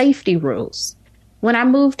these safety rules. When I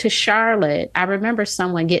moved to Charlotte, I remember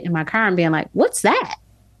someone getting in my car and being like, "What's that?"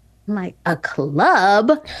 I'm like, "A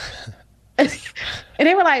club?" And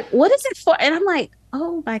they were like, "What is it for?" And I'm like,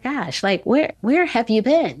 "Oh my gosh, like where have you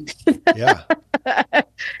been?" Yeah. And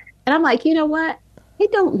I'm like, you know what? We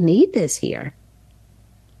don't need this here.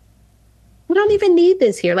 We don't even need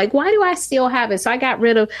this here. Like, why do I still have it? So I got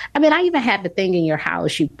rid of, I even had the thing in your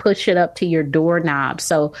house. You push it up to your doorknob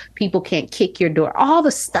so people can't kick your door, all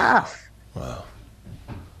the stuff. Wow.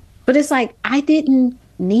 But it's like, I didn't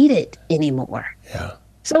need it anymore. Yeah.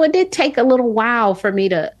 So it did take a little while for me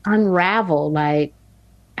to unravel. Like,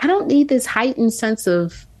 I don't need this heightened sense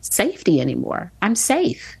of safety anymore. I'm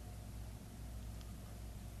safe.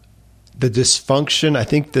 The dysfunction, I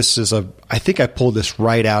think I pulled this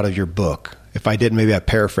right out of your book. If I didn't, maybe I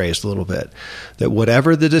paraphrased a little bit. That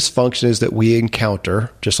whatever the dysfunction is that we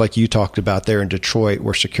encounter, just like you talked about there in Detroit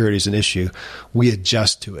where security is an issue, we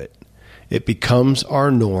adjust to it. It becomes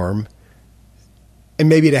our norm. And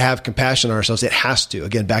maybe to have compassion on ourselves, it has to.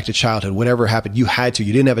 Again, back to childhood, whatever happened, you had to.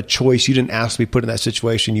 You didn't have a choice. You didn't ask to be put in that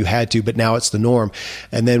situation. You had to, but now it's the norm.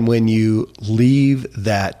 And then when you leave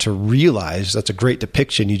that to realize, that's a great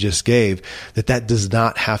depiction you just gave, that does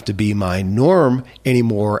not have to be my norm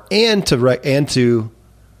anymore. And to,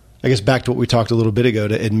 I guess back to what we talked a little bit ago,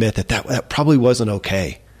 to admit that probably wasn't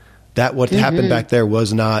okay. That what happened back there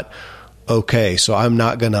was not okay. So I'm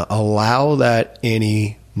not going to allow that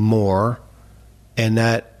anymore. And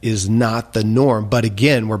that is not the norm. But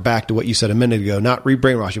again, we're back to what you said a minute ago, not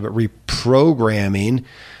re-brainwashing, but reprogramming.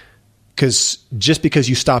 Because just because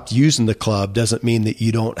you stopped using the club doesn't mean that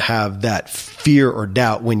you don't have that fear or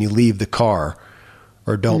doubt when you leave the car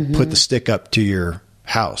or don't put the stick up to your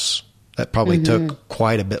house. That probably took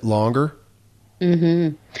quite a bit longer.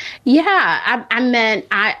 Yeah,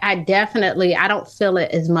 I definitely, I don't feel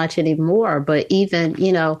it as much anymore. But even,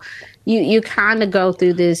 you kind of go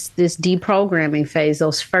through this deprogramming phase.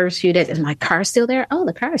 Those first few days, is my car still there? Oh,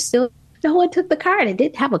 the car is still. No one took the car and it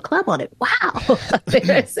didn't have a club on it. Wow,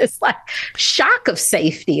 it's like shock of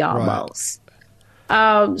safety almost.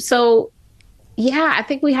 Right. So, yeah, I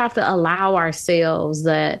think we have to allow ourselves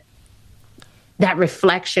that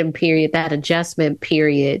reflection period, that adjustment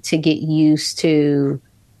period, to get used to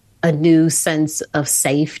a new sense of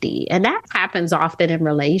safety. And that happens often in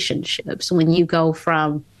relationships. When you go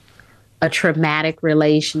from a traumatic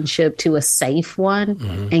relationship to a safe one,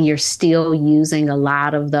 and you're still using a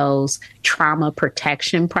lot of those trauma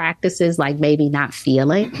protection practices, like maybe not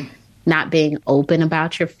feeling, not being open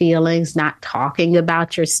about your feelings, not talking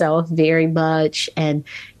about yourself very much, and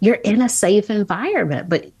you're in a safe environment.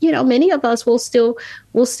 But many of us will still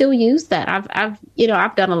use that.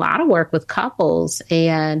 I've done a lot of work with couples,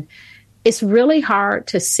 and it's really hard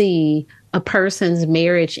to see a person's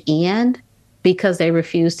marriage end because they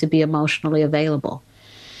refuse to be emotionally available.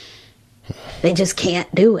 They just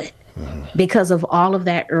can't do it because of all of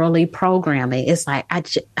that early programming. It's like, I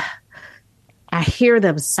hear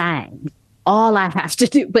them saying all I have to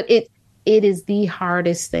do, but it is the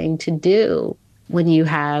hardest thing to do when you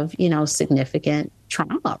have, significant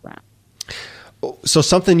trauma around. So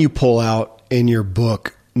something you pull out in your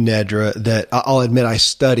book, Nedra, that I'll admit I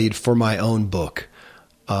studied for my own book,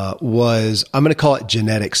 was, I'm going to call it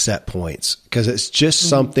genetic set points, because it's just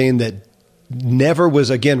something that never was,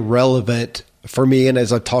 again, relevant for me. And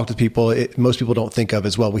as I've talked to people, most people don't think of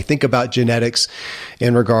as well. We think about genetics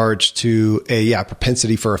in regards to a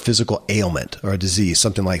propensity for a physical ailment or a disease,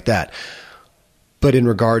 something like that. But in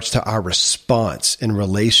regards to our response in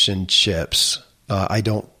relationships, I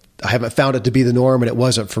haven't found it to be the norm, and it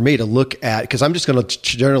wasn't for me to look at, because I'm just going to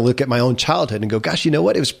generally look at my own childhood and go, gosh, you know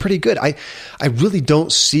what? It was pretty good. I really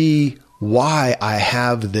don't see why I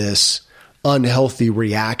have this unhealthy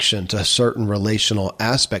reaction to certain relational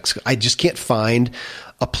aspects. I just can't find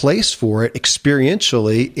a place for it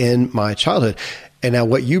experientially in my childhood. And now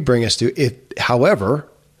what you bring us to, if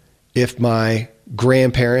my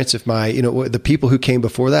grandparents, if my, the people who came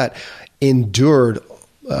before that endured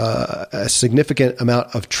a significant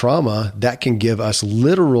amount of trauma, that can give us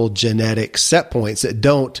literal genetic set points that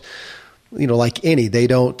don't like any, they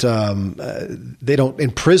don't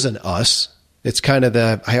imprison us. It's kind of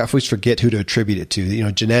I always forget who to attribute it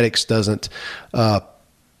to. Genetics doesn't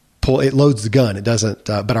it loads the gun. It doesn't,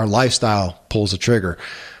 but our lifestyle pulls the trigger.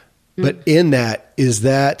 But in that,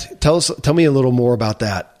 tell me a little more about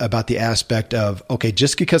that, about the aspect of, okay,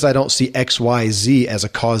 just because I don't see X, Y, Z as a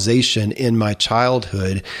causation in my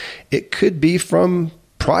childhood, it could be from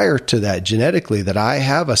prior to that genetically that I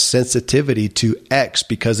have a sensitivity to X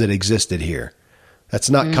because it existed here. That's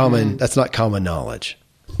not common. That's not common knowledge.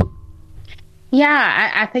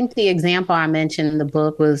 Yeah, I think the example I mentioned in the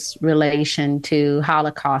book was relation to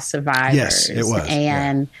Holocaust survivors. Yes, it was.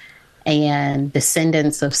 And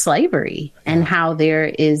descendants of slavery, and how there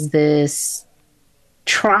is this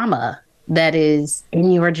trauma that is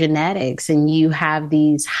in your genetics, and you have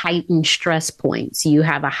these heightened stress points. You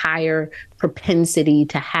have a higher propensity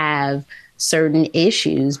to have certain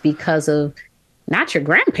issues because of not your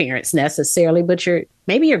grandparents necessarily, but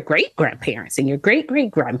maybe your great grandparents and your great great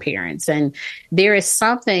grandparents. And there is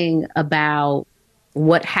something about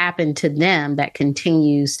what happened to them that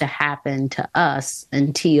continues to happen to us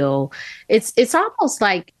until it's almost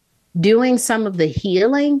like doing some of the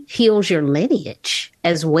healing heals your lineage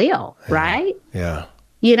as well, right? Yeah.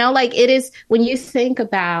 Like it is when you think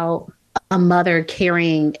about a mother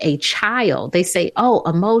carrying a child, they say, oh,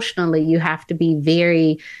 emotionally, you have to be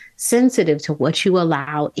very sensitive to what you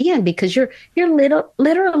allow in, because you're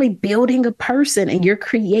literally building a person and you're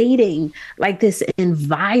creating like this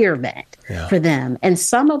environment for them. And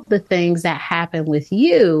some of the things that happen with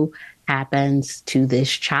you happens to this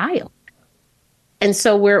child. And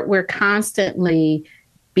so we're constantly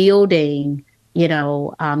building,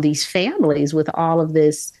 these families with all of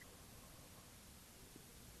this.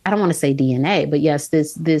 I don't want to say DNA, but yes,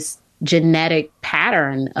 this genetic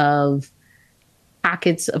pattern of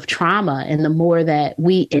pockets of trauma. And the more that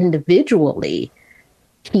we individually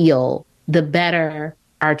heal, the better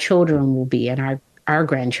our children will be, and our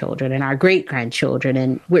grandchildren and our great grandchildren.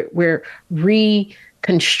 And we're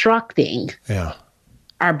reconstructing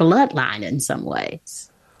our bloodline in some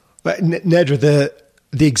ways. But Nedra,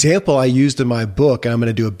 the example I used in my book, and I'm going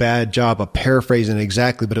to do a bad job of paraphrasing it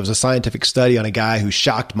exactly, but it was a scientific study on a guy who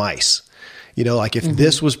shocked mice. Like if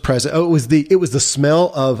this was present, it was the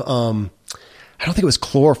smell of, I don't think it was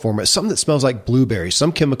chloroform. It's something that smells like blueberries,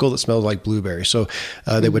 some chemical that smells like blueberries. So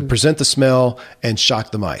they would present the smell and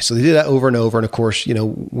shock the mice. So they did that over and over. And of course,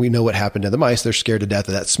 we know what happened to the mice. They're scared to death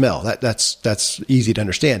of that smell. That's easy to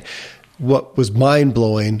understand. What was mind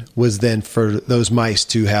blowing was then for those mice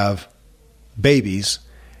to have babies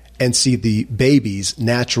and see the baby's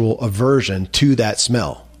natural aversion to that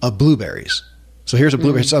smell of blueberries. So here's a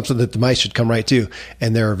blueberry, something that the mice should come right to,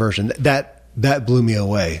 and their aversion. That blew me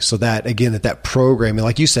away. So that, again, that programming,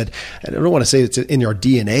 like you said, I don't want to say it's in your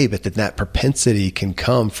DNA, but that propensity can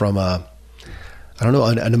come from an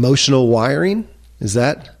emotional wiring. Is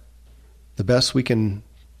that the best we can?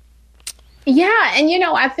 Yeah. And,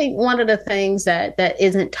 I think one of the things that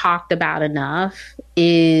isn't talked about enough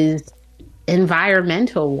is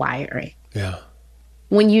environmental wiring. Yeah.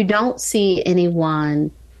 When you don't see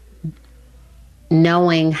anyone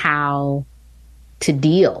knowing how to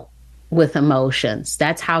deal with emotions,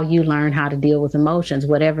 that's how you learn how to deal with emotions,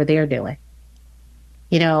 whatever they're doing.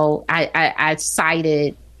 I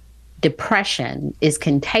cited Depression is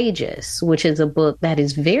Contagious, which is a book that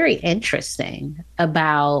is very interesting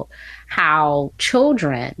about how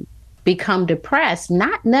children become depressed,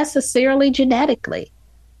 not necessarily genetically,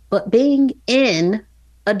 but being in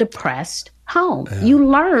a depressed home. Yeah. You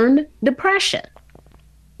learn depression.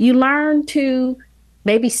 You learn to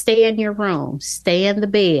maybe stay in your room, stay in the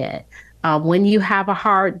bed. When you have a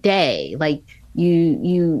hard day, like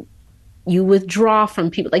you withdraw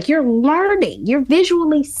from people, like you're learning, you're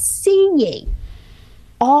visually seeing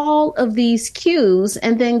all of these cues.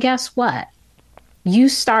 And then guess what? You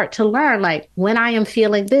start to learn, like, when I am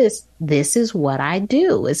feeling this is what I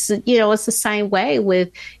do. It's the same way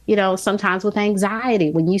with, sometimes with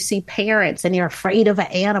anxiety, when you see parents and they're afraid of an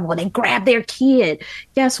animal and they grab their kid,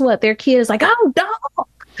 guess what? Their kid is like, oh, dog.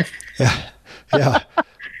 Yeah.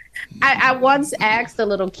 I once asked a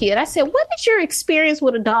little kid, I said, what is your experience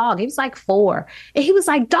with a dog? He was like 4. And he was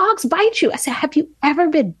like, dogs bite you. I said, have you ever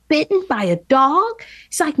been bitten by a dog?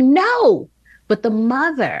 He's like, no. But the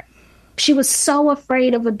mother, she was so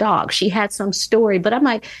afraid of a dog. She had some story. But I'm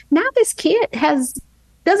like, now this kid doesn't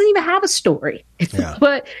even have a story. Yeah.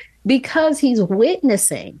 But because he's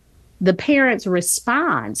witnessing the parent's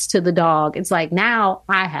response to the dog, it's like, now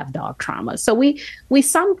I have dog trauma. So we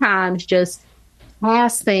sometimes just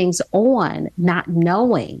pass things on, not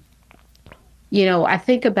knowing. I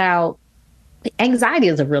think about Anxiety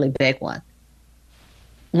is a really big one.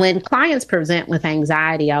 When clients present with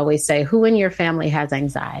anxiety, I always say, who in your family has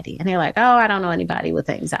anxiety? And they're like, oh, I don't know anybody with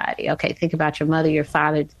anxiety. Okay, think about your mother, your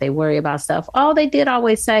father. Did they worry about stuff? Oh, they did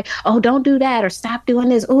always say, oh, don't do that or stop doing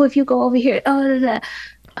this. Oh, if you go over here. Oh, da,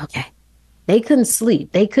 da. Okay. They couldn't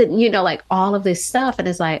sleep. They couldn't, like all of this stuff. And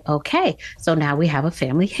it's like, okay, so now we have a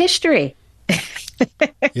family history.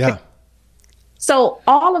 Yeah. So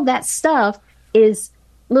all of that stuff is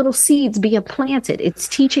little seeds being planted. It's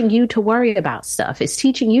teaching you to worry about stuff. It's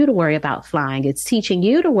teaching you to worry about flying. It's teaching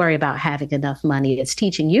you to worry about having enough money. It's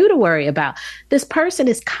teaching you to worry about this person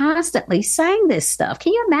is constantly saying this stuff.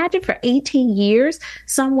 Can you imagine for 18 years,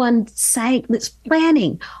 someone saying this,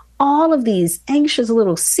 planning all of these anxious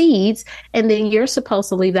little seeds, and then you're supposed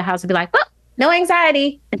to leave the house and be like, well, no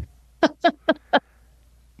anxiety.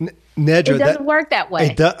 Nedra, it doesn't work that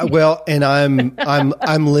way. Well, and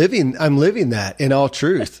I'm living that in all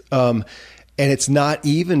truth. And it's not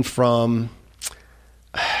even from,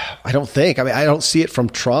 I don't see it from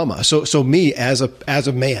trauma. So me as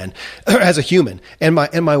a man, as a human, and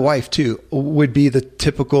my wife too, would be the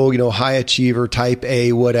typical, high achiever, type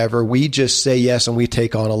A, whatever. We just say yes and we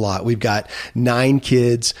take on a lot. We've got 9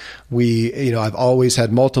 kids. I've always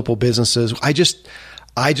had multiple businesses.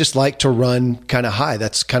 I just like to run kind of high.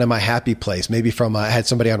 That's kind of my happy place. Maybe I had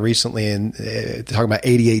somebody on recently and talking about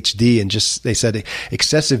ADHD, and they said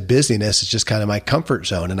excessive busyness is just kind of my comfort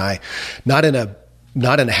zone. And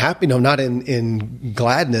not in happy, not in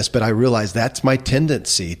gladness, but I realize that's my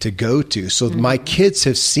tendency to go to. So my kids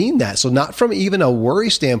have seen that. So not from even a worry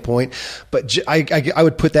standpoint, but I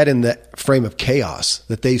would put that in the frame of chaos,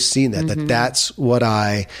 that they've seen that that's what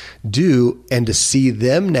I do. And to see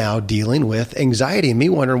them now dealing with anxiety and me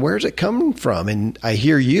wondering, where's it coming from? And I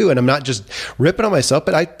hear you, and I'm not just ripping on myself,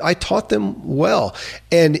 but I taught them well.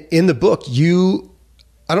 And in the book,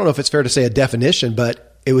 I don't know if it's fair to say a definition, but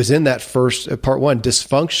it was in that first part 1,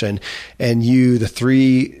 dysfunction, and the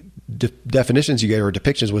 3 definitions you gave or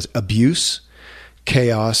depictions was abuse,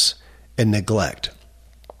 chaos, and neglect.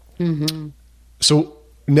 Mm-hmm. So,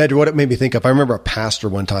 Nedra, what it made me think of, I remember a pastor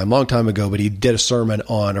one time, long time ago, but he did a sermon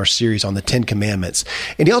on our series on the 10 Commandments,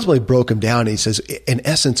 and he ultimately broke them down. And he says, in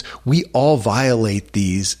essence, we all violate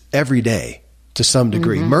these every day. To some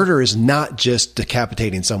degree, murder is not just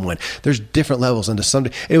decapitating someone. There's different levels, and to some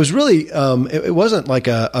degree, it was really, it wasn't like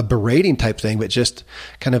a berating type thing, but just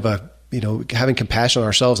kind of having compassion on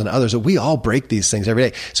ourselves and others, that we all break these things every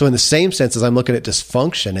day. So in the same sense as I'm looking at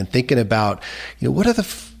dysfunction and thinking about, what are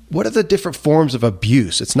the different forms of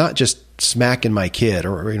abuse? It's not just smacking my kid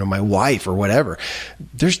or, my wife or whatever.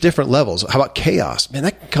 There's different levels. How about chaos? Man,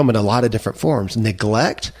 that can come in a lot of different forms.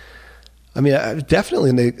 Neglect. I mean,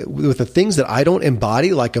 definitely with the things that I don't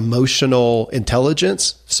embody, like emotional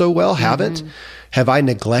intelligence so well, have I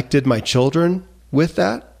neglected my children with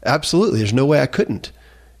that? Absolutely. There's no way I couldn't.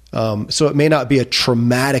 So it may not be a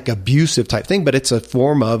traumatic, abusive type thing, but it's a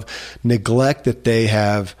form of neglect that they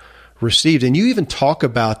have received. And you even talk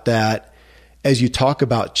about that as you talk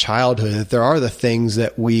about childhood, that there are the things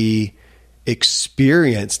that we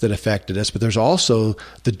experience that affected us, but there's also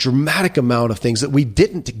the dramatic amount of things that we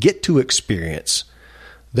didn't get to experience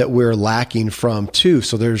that we're lacking from too.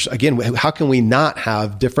 So there's, again, how can we not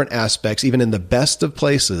have different aspects, even in the best of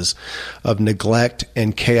places, of neglect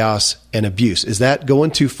and chaos and abuse? Is that going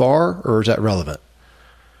too far, or is that relevant?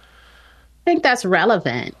 I think that's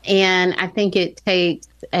relevant. And I think it takes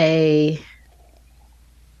a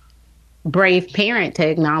brave parent to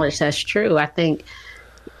acknowledge that's true. I think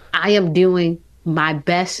I am doing my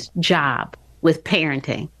best job with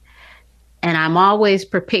parenting, and I'm always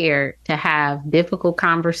prepared to have difficult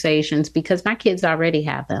conversations because my kids already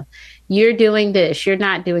have them. You're doing this, you're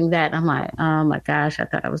not doing that. I'm like, oh my gosh, I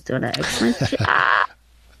thought I was doing an excellent job.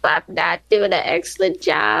 I'm not doing an excellent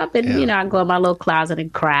job. And, I go in my little closet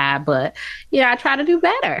and cry, but, I try to do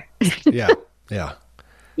better. Yeah.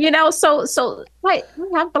 So like,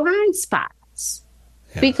 I have blind spots.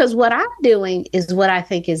 Yeah. Because what I'm doing is what I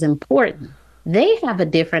think is important. They have a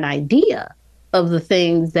different idea of the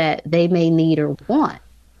things that they may need or want.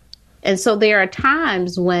 And so there are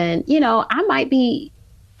times when, I might be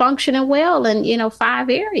functioning well in, 5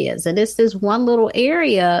 areas. And it's this one little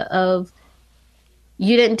area of,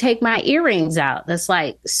 you didn't take my earrings out. That's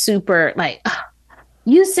like super, like,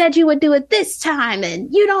 you said you would do it this time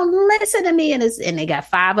and you don't listen to me. And they got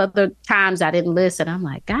 5 other times I didn't listen. I'm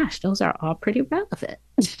like, gosh, those are all pretty relevant.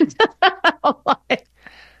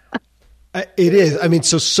 It is. I mean,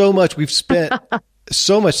 so much we've spent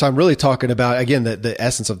so much time really talking about, again, the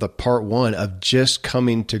essence of the part 1 of just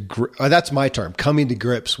coming to that's my term, coming to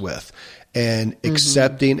grips with and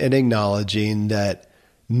accepting and acknowledging that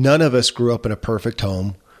none of us grew up in a perfect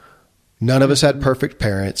home. None of us had perfect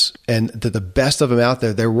parents, and the best of them out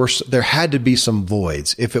there, there had to be some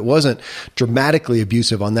voids. If it wasn't dramatically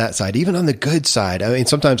abusive on that side, even on the good side, I mean,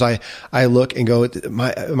 sometimes I look and go,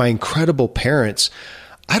 my incredible parents,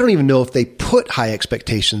 I don't even know if they put high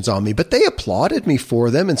expectations on me, but they applauded me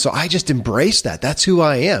for them. And so I just embraced that. That's who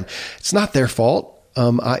I am. It's not their fault.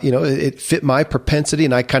 It fit my propensity,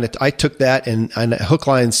 and I took that and hook,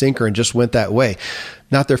 line, and sinker and just went that way.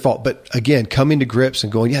 Not their fault. But again, coming to grips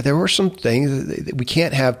and going, yeah, there were some things that we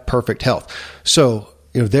can't have perfect health. So,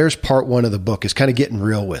 there's part one of the book, is kind of getting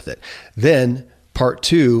real with it. Then part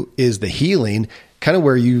two is the healing, kind of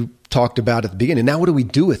where you talked about at the beginning. Now, what do we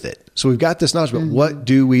do with it? So we've got this knowledge, but what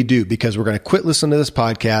do we do? Because we're going to quit listening to this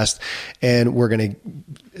podcast, and we're going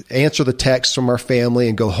to answer the texts from our family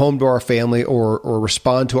and go home to our family, or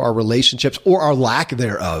respond to our relationships or our lack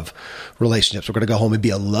thereof relationships. We're going to go home and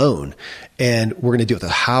be alone, and we're going to deal with it.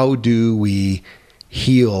 How do we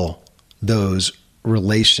heal those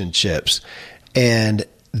relationships? And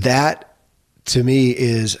that, to me,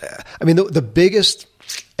 is, the biggest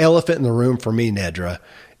elephant in the room for me, Nedra,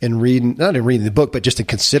 not in reading the book, but just in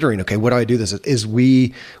considering, okay, what do I do this is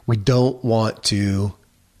we don't want to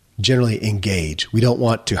generally engage. We don't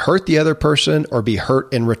want to hurt the other person or be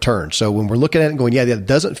hurt in return. So when we're looking at it and going, yeah, that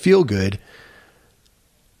doesn't feel good,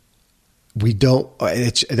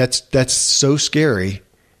 that's so scary.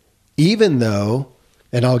 Even though,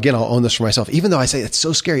 and I'll own this for myself, even though I say it's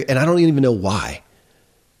so scary and I don't even know why.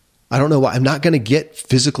 I don't know why. I'm not going to get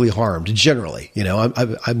physically harmed generally.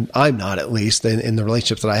 I'm not, at least in the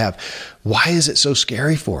relationships that I have. Why is it so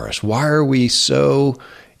scary for us? Why are we so,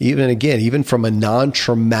 even from a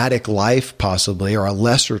non-traumatic life possibly, or a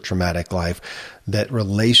lesser traumatic life, that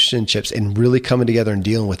relationships and really coming together and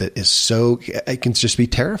dealing with it it can just be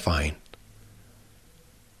terrifying.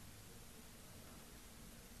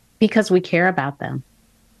 Because we care about them.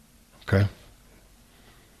 Okay.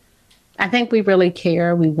 I think we really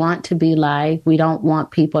care. We want to be liked. We don't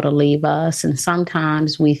want people to leave us. And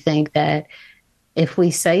sometimes we think that if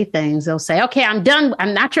we say things, they'll say, okay, I'm done.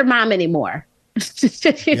 I'm not your mom anymore.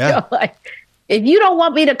 If you don't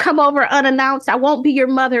want me to come over unannounced, I won't be your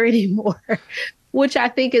mother anymore, which I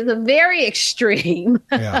think is a very extreme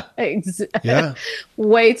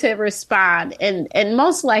way to respond. And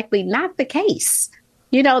most likely not the case.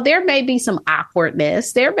 There may be some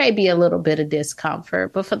awkwardness. There may be a little bit of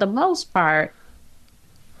discomfort, but for the most part,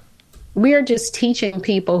 we're just teaching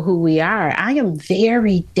people who we are. I am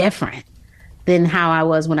very different than how I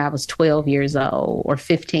was when I was 12 years old or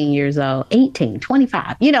 15 years old, 18,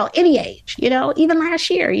 25, any age, even last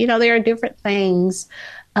year, there are different things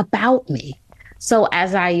about me. So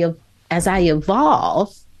as I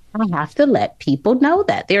evolve, I have to let people know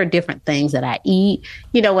that there are different things that I eat.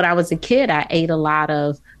 When I was a kid, I ate a lot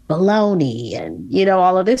of bologna and,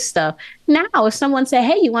 all of this stuff. Now, if someone say,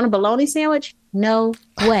 hey, you want a bologna sandwich? No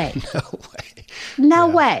way. No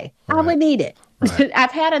way. Right. I wouldn't eat it. Right.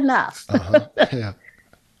 I've had enough. Yeah.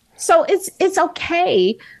 So it's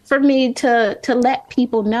okay for me to let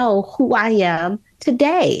people know who I am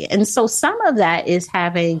today. And so some of that is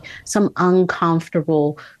having some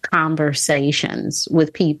uncomfortable conversations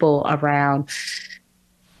with people around,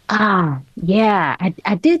 I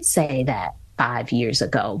did say that 5 years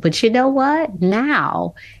ago, but you know what?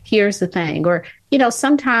 Now, here's the thing. Or,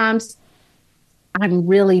 sometimes I'm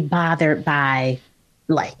really bothered by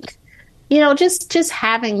blank. Just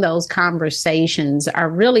having those conversations are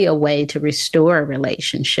really a way to restore a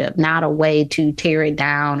relationship, not a way to tear it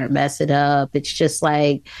down or mess it up. It's just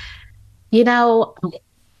like,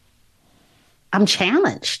 I'm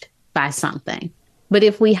challenged by something. But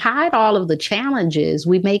if we hide all of the challenges,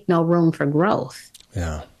 we make no room for growth.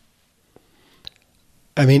 Yeah.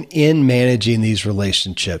 In managing these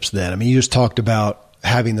relationships then, you just talked about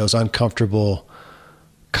having those uncomfortable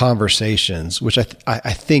conversations, which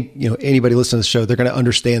I think, anybody listening to the show, they're going to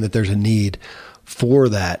understand that there's a need for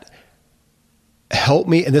that. Help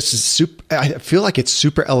me. And this is I feel like it's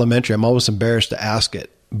super elementary. I'm almost embarrassed to ask it,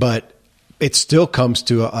 but it still comes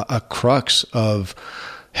to a crux of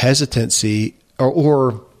hesitancy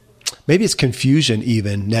or maybe it's confusion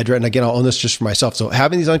even, Nedra. And again, I'll own this just for myself. So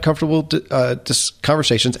having these uncomfortable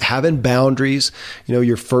conversations, having boundaries,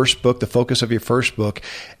 your first book, the focus of your first book,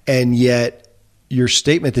 and yet your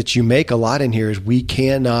statement that you make a lot in here is we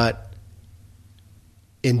cannot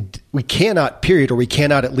period, or we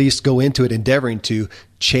cannot at least go into it endeavoring to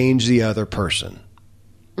change the other person.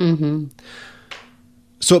 Mm-hmm.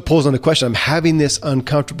 So it pulls on the question, I'm having this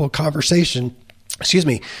uncomfortable conversation,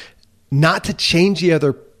 not to change the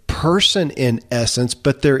other person in essence,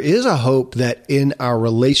 but there is a hope that in our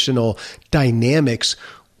relational dynamics,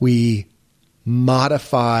 we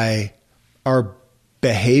modify our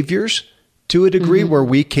behaviors to a degree where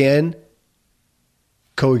we can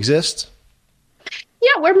coexist?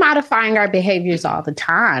 Yeah, we're modifying our behaviors all the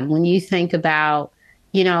time. When you think about,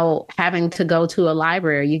 having to go to a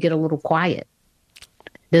library, you get a little quiet.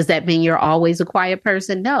 Does that mean you're always a quiet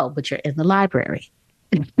person? No, but you're in the library.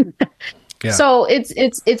 Yeah. So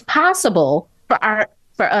it's possible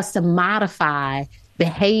for us to modify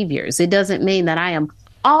behaviors. It doesn't mean that I am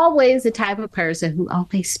always the type of person who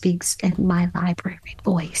only speaks in my library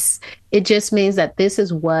voice. It just means that this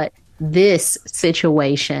is what this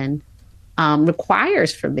situation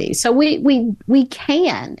requires for me. So we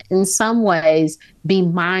can, in some ways, be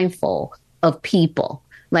mindful of people.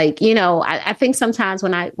 Like, I think sometimes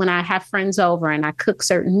when I have friends over and I cook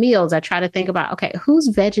certain meals, I try to think about, okay, who's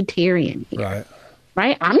vegetarian here?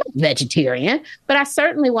 Right? I'm not vegetarian, but I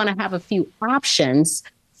certainly want to have a few options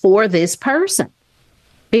for this person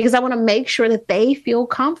because I want to make sure that they feel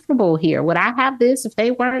comfortable here. Would I have this if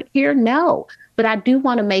they weren't here? No. But I do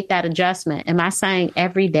want to make that adjustment. Am I saying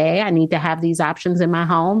every day I need to have these options in my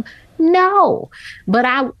home? No. But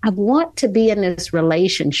I want to be in this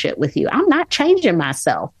relationship with you. I'm not changing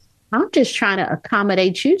myself. I'm just trying to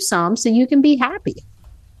accommodate you some so you can be happy.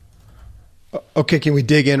 Okay, can we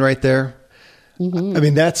dig in right there? I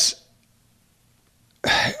mean,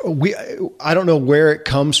 I don't know where it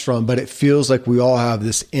comes from, but it feels like we all have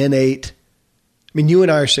this innate, you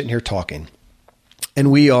and I are sitting here talking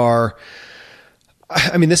and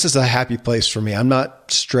this is a happy place for me. I'm not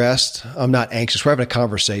stressed. I'm not anxious. We're having a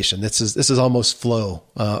conversation. This is almost flow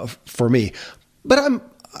for me, but I'm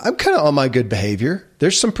kind of on my good behavior.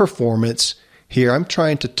 There's some performance here. I'm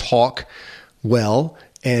trying to talk well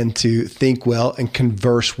and to think well and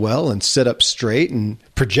converse well and sit up straight and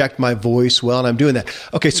project my voice well. And I'm doing that.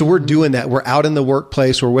 Okay. So we're doing that. We're out in the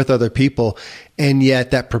workplace. We're with other people. And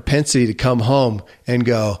yet that propensity to come home and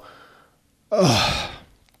go,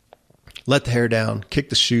 let the hair down, kick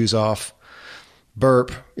the shoes off,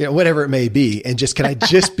 burp, whatever it may be. And can I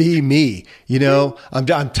just be me? I've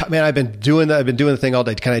been doing the thing all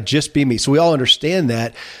day. Can I just be me? So we all understand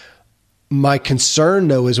that. My concern,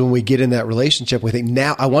 though, is when we get in that relationship, we think,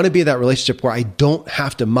 now I want to be in that relationship where I don't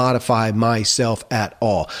have to modify myself at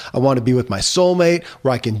all. I want to be with my soulmate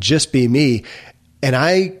where I can just be me. And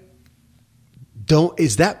I don't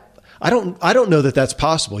know that that's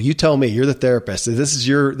possible. You tell me. You're the therapist. This is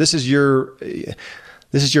your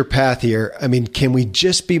path here. Can we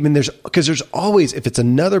just be? Because there's always, if it's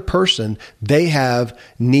another person, they have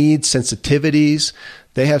needs, sensitivities,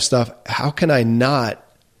 they have stuff. How can I not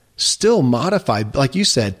still modify, like you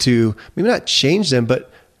said, to maybe not change them,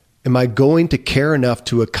 but am I going to care enough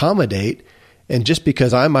to accommodate? And just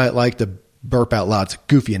because I might like to burp out loud, it's a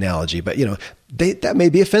goofy analogy, but that may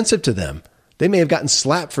be offensive to them. They may have gotten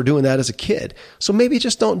slapped for doing that as a kid. So maybe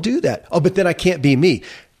just don't do that. Oh, but then I can't be me.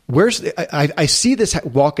 I see this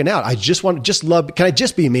walking out. I just want to just love. Can I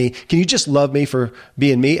just be me? Can you just love me for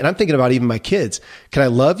being me? And I'm thinking about even my kids. Can I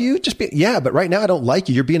love you? Yeah, but right now I don't like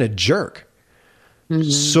you. You're being a jerk.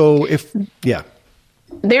 So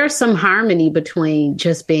there's some harmony between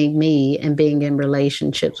just being me and being in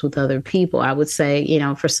relationships with other people. I would say,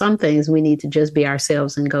 for some things we need to just be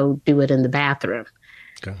ourselves and go do it in the bathroom.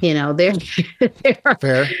 Okay.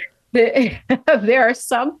 There are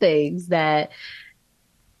some things that,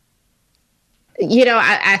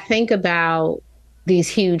 I think about these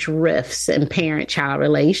huge rifts in parent-child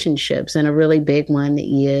relationships. And a really big one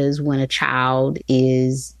is when a child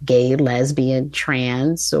is gay, lesbian,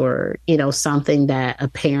 trans, or, something that a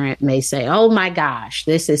parent may say, oh my gosh,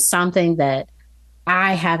 this is something that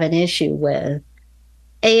I have an issue with.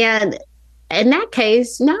 And in that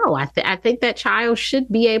case, no, I think that child should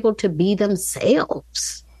be able to be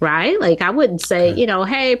themselves, right? Like I wouldn't say,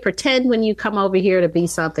 hey, pretend when you come over here to be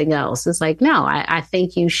something else. It's like, no, I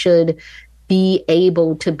think you should be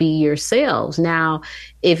able to be yourselves. Now,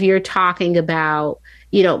 if you're talking about,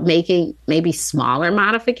 making maybe smaller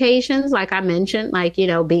modifications, like I mentioned, like,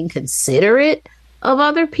 being considerate of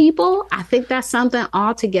other people, I think that's something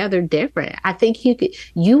altogether different. I think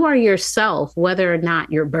you are yourself, whether or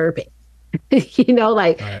not you're burping.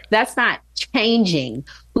 Right. That's not changing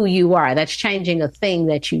who you are. That's changing a thing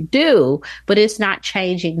that you do, but it's not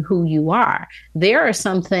changing who you are. There are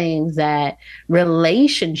some things that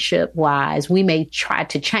relationship wise, we may try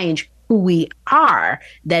to change who we are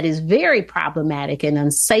that is very problematic and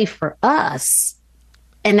unsafe for us.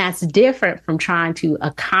 And that's different from trying to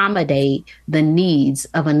accommodate the needs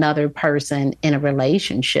of another person in a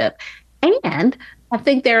relationship. And I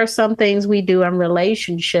think there are some things we do in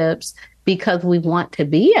relationships because we want to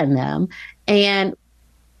be in them. And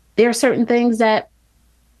there are certain things that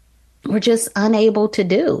we're just unable to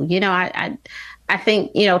do. I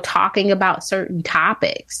think, talking about certain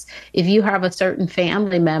topics, if you have a certain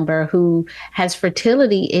family member who has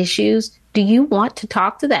fertility issues, do you want to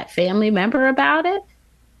talk to that family member about it?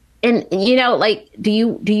 And,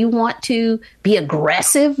 do you want to be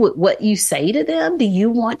aggressive with what you say to them? Do you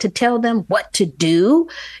want to tell them what to do?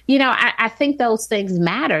 I think those things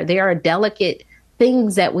matter. There are delicate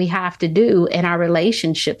things that we have to do in our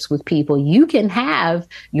relationships with people. You can have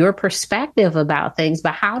your perspective about things,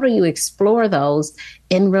 but how do you explore those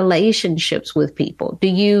in relationships with people?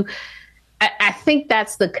 I think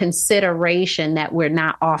that's the consideration that we're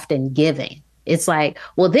not often giving. It's like,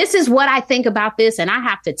 well, this is what I think about this, and I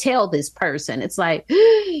have to tell this person. It's like,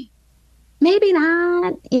 maybe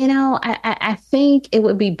not. I think it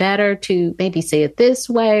would be better to maybe say it this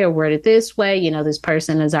way or word it this way. This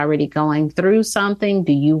person is already going through something.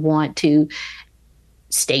 Do you want to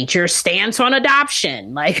state your stance on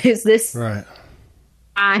adoption? Like, is this right?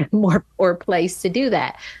 time or place to do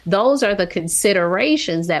that? Those are the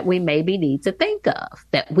considerations that we maybe need to think of,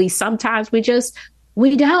 that we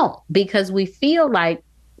don't, because we feel like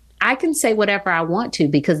I can say whatever I want to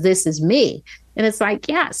because this is me. And it's like,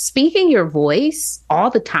 yeah, speaking your voice all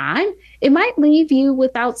the time, it might leave you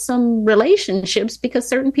without some relationships because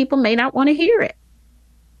certain people may not want to hear it.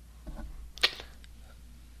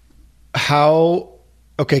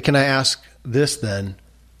 Okay, can I ask this then?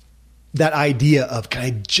 That idea of, can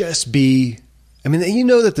I just be,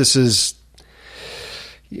 that this is,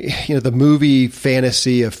 the movie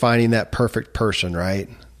fantasy of finding that perfect person, right?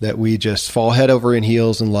 That we just fall head over in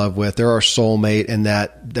heels in love with. They're our soulmate, and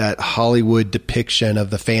that Hollywood depiction of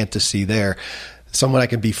the fantasy there. Someone I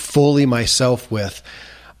can be fully myself with.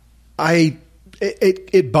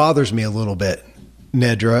 It bothers me a little bit,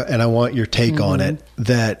 Nedra, and I want your take on it.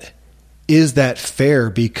 Is that fair?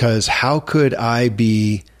 Because how could I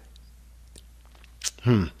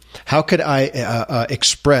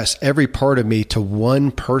express every part of me to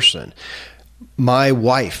one person? My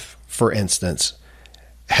wife, for instance,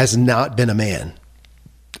 has not been a man.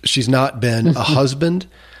 She's not been a husband.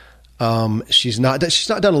 She's not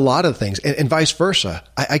done a lot of things, and vice versa.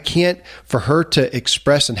 I can't, for her to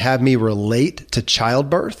express and have me relate to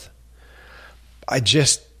childbirth. I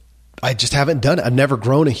just haven't done it. I've never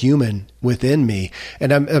grown a human within me.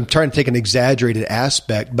 And I'm trying to take an exaggerated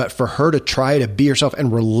aspect, but for her to try to be herself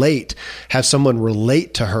and have someone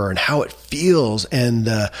relate to her and how it feels and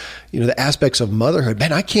the aspects of motherhood,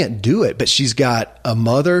 man, I can't do it. But she's got a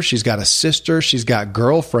mother, she's got a sister, she's got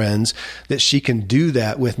girlfriends that she can do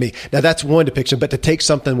that with me. Now that's one depiction, but to take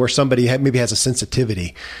something where somebody maybe has a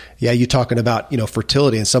sensitivity. Yeah. You talking about,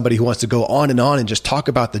 fertility, and somebody who wants to go on and just talk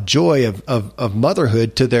about the joy of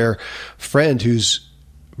motherhood to their friend who's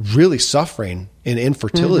really suffering in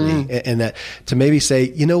infertility, and that to maybe say,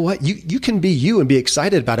 you know what, you can be you and be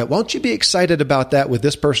excited about it. Why don't you be excited about that with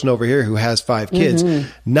this person over here who has 5 kids,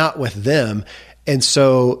 not with them? And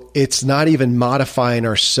so it's not even modifying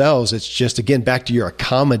ourselves. It's just, again, back to your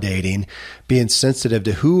accommodating, being sensitive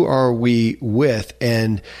to who are we with.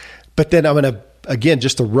 But then I'm going to, again,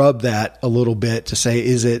 just to rub that a little bit to say,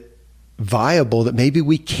 is it viable that maybe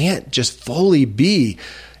we can't just fully be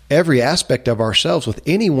every aspect of ourselves with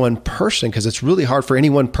any one person, because it's really hard for any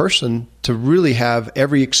one person to really have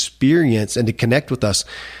every experience and to connect with us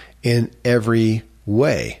in every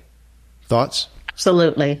way. Thoughts?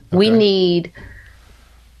 Absolutely. Okay. We need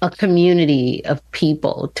a community of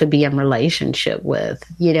people to be in relationship with.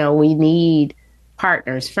 We need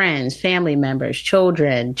partners, friends, family members,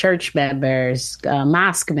 children, church members,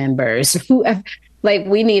 mosque members, whoever. Like,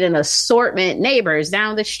 we need an assortment, neighbors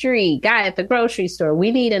down the street, guy at the grocery store.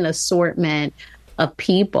 We need an assortment of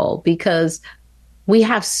people because we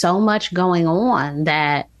have so much going on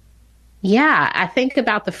that, I think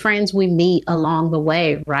about the friends we meet along the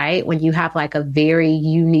way, right? When you have like a very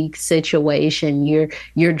unique situation,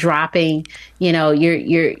 you're dropping,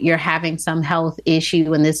 you're having some health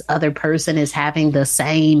issue and this other person is having the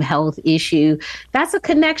same health issue. That's a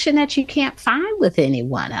connection that you can't find with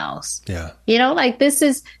anyone else. Yeah. This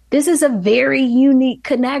is a very unique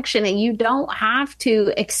connection, and you don't have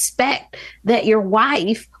to expect that your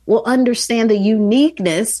wife will understand the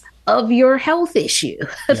uniqueness of your health issue.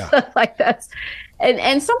 Yeah. Like that's,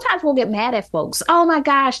 and sometimes we'll get mad at folks. Oh my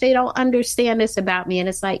gosh, they don't understand this about me. And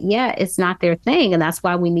it's like, yeah, it's not their thing. And that's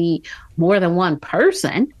why we need more than one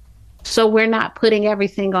person. So we're not putting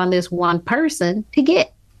everything on this one person to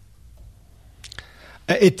get.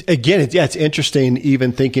 It's interesting,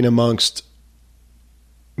 even thinking amongst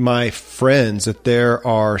my friends that there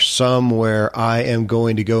are some where I am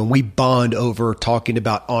going to go and we bond over talking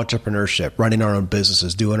about entrepreneurship, running our own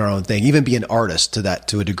businesses, doing our own thing, even being artists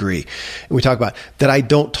to a degree. And we talk about that. I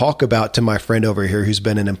don't talk about to my friend over here who's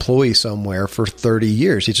been an employee somewhere for 30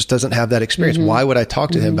 years. He just doesn't have that experience. Mm-hmm. Why would I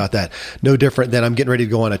talk to him about that? No different than I'm getting ready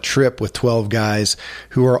to go on a trip with 12 guys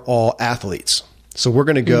who are all athletes. So we're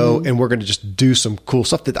going to go and we're going to just do some cool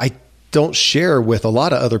stuff that I don't share with a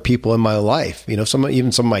lot of other people in my life, you know,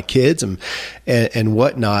 even some of my kids and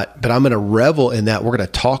whatnot, but I'm going to revel in that. We're going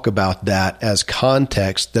to talk about that as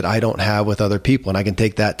context that I don't have with other people. And I can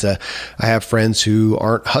take that to, I have friends who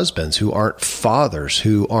aren't husbands, who aren't fathers,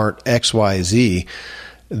 who aren't X, Y, Z,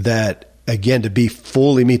 that again, to be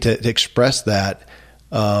fully me, to express that,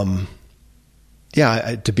 to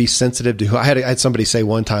be sensitive to who I had somebody say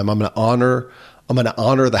one time, I'm going to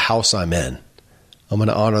honor the house I'm in. I'm going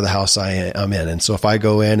to honor the house I'm in. And so if I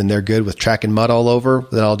go in and they're good with tracking mud all over,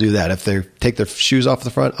 then I'll do that. If they take their shoes off the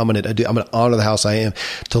front, I'm going to honor the house I am.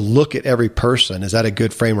 To look at every person, is that a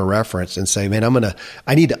good frame of reference, and say, man,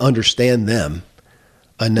 I need to understand them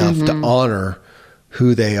enough to honor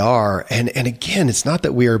who they are. And again, it's not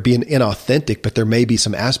that we are being inauthentic, but there may be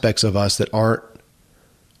some aspects of us that aren't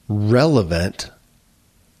relevant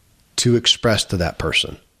to express to that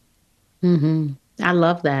person. I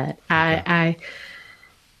love that.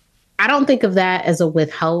 I don't think of that as a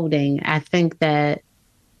withholding. I think that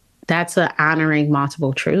that's an honoring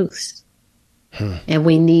multiple truths. And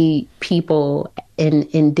we need people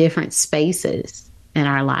in different spaces in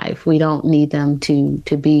our life. We don't need them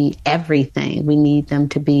to be everything. We need them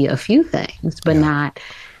to be a few things, but not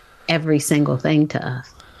every single thing to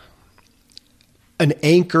us. An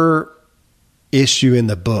anchor issue in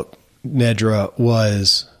the book, Nedra,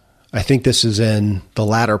 was, I think this is in the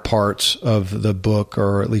latter parts of the book,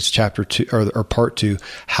 or at least chapter 2 or part 2,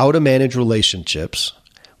 how to manage relationships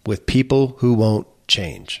with people who won't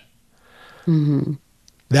change.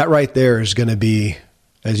 That right there is going to be,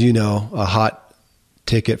 as you know, a hot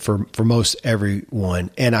ticket for most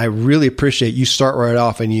everyone. And I really appreciate you start right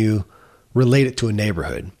off and you relate it to a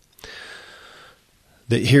neighborhood.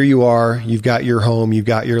 That here you are, you've got your home, you've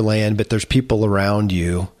got your land, but there's people around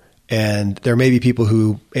you. And there may be people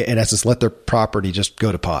who, in essence, let their property just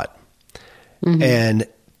go to pot. And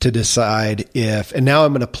to decide if, and now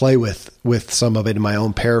I'm going to play with some of it in my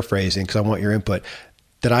own paraphrasing because I want your input,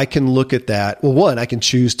 that I can look at that. Well, one, I can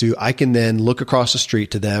then look across the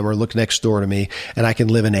street to them or look next door to me, and I can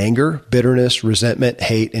live in anger, bitterness, resentment,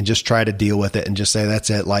 hate, and just try to deal with it and just say, that's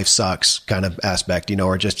it, life sucks kind of aspect,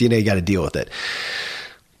 or just, you got to deal with it.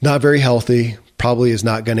 Not very healthy. Probably is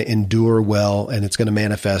not going to endure well, and it's going to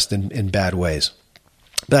manifest in bad ways.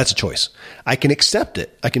 But that's a choice. I can accept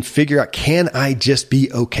it. I can figure out, can I just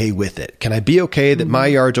be okay with it? Can I be okay that my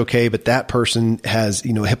yard's okay, but that person has, a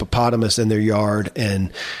hippopotamus in their yard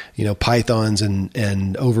and, pythons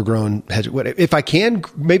and overgrown hedge. If I can,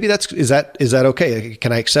 maybe is that okay?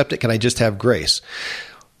 Can I accept it? Can I just have grace?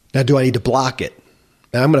 Now, do I need to block it?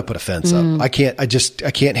 And I'm going to put a fence up. I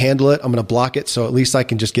can't handle it. I'm going to block it. So at least I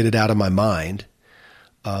can just get it out of my mind.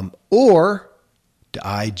 Or do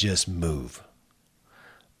I just move?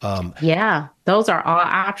 Those are all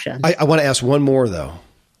options. I want to ask one more though.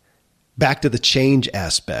 Back to the change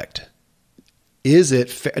aspect. Is it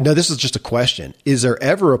fair? No, this is just a question. Is there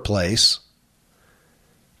ever a place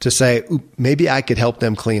to say, maybe I could help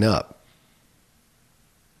them clean up?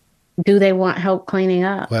 Do they want help cleaning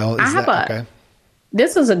up? Well, okay?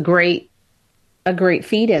 This is a great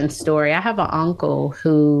feed-in story. I have an uncle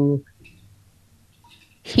who,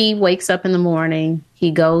 he wakes up in the morning,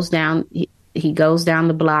 he goes down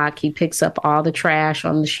the block, he picks up all the trash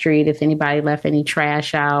on the street. If anybody left any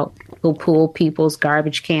trash out, he'll pull people's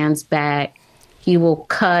garbage cans back. He will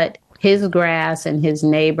cut his grass, and his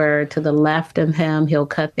neighbor to the left of him, he'll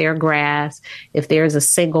cut their grass. If there's a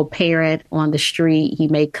single parent on the street, he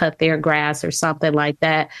may cut their grass or something like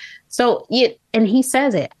that. So, and he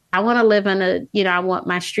says it, I want to live in I want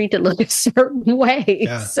my street to look a certain way.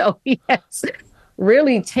 Yeah. So he has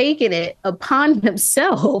really taken it upon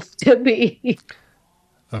himself to be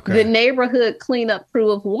the neighborhood cleanup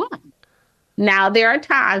crew of one. Now, there are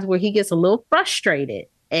times where he gets a little frustrated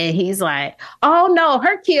and he's like, oh no,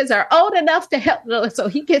 her kids are old enough to help. So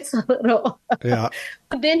he gets a little, but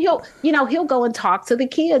then he'll go and talk to the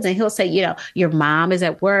kids and he'll say, your mom is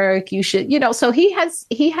at work. You should, so he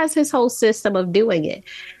has his whole system of doing it.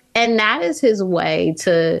 And that is his way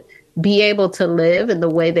to be able to live in the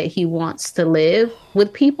way that he wants to live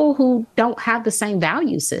with people who don't have the same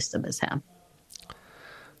value system as him.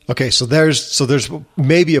 Okay, so there's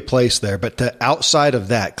maybe a place there, but outside of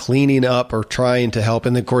that, cleaning up or trying to help,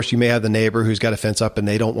 and then of course you may have the neighbor who's got a fence up and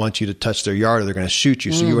they don't want you to touch their yard or they're going to shoot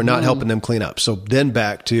you. So you are not helping them clean up. So then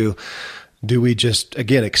back to, do we just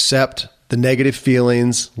again accept the negative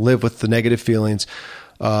feelings, live with the negative feelings,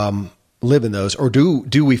 live in those, or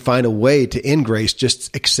do we find a way to in grace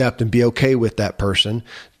just accept and be okay with that person?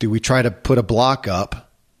 Do we try to put a block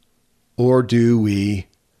up, or do we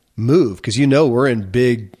move? Because we're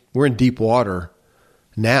in deep water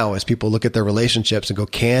now as people look at their relationships and go,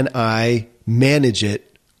 can I manage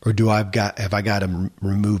it, or have I got to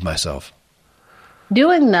remove myself?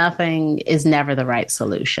 Doing nothing is never the right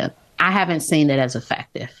solution. I haven't seen it as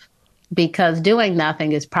effective, because doing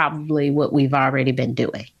nothing is probably what we've already been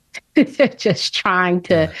doing. Just trying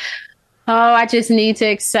to, I just need to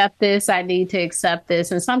accept this. I need to accept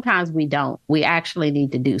this. And sometimes we don't. We actually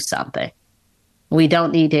need to do something. We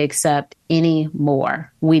don't need to accept any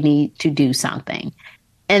more. We need to do something.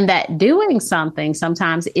 And that doing something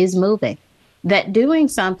sometimes is moving. That doing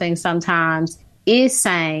something sometimes is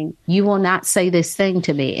saying, you will not say this thing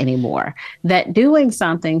to me anymore. That doing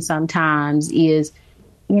something sometimes is,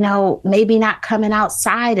 maybe not coming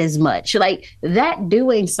outside as much. Like, that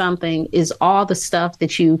doing something is all the stuff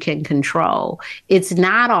that you can control. It's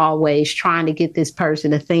not always trying to get this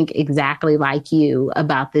person to think exactly like you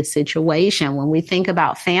about this situation. When we think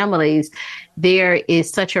about families, there is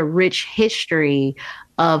such a rich history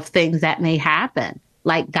of things that may happen,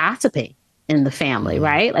 like gossiping in the family,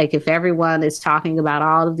 right? Like, if everyone is talking about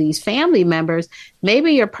all of these family members,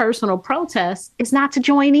 maybe your personal protest is not to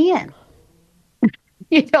join in.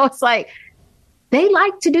 It's like, they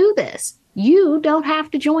like to do this. You don't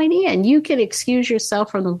have to join in. You can excuse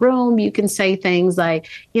yourself from the room. You can say things like,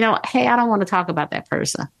 hey, I don't want to talk about that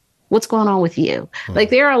person. What's going on with you? Like,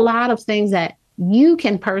 there are a lot of things that you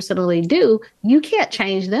can personally do. You can't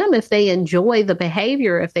change them if they enjoy the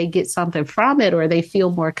behavior, if they get something from it, or they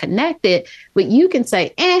feel more connected. But you can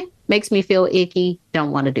say, makes me feel icky.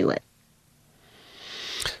 Don't want to do it.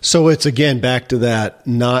 So it's again back to that,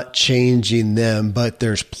 not changing them, but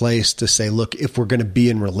there's place to say, look, if we're going to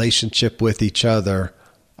be in relationship with each other,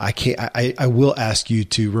 I will ask you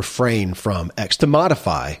to refrain from X, to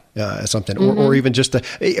modify something, or even just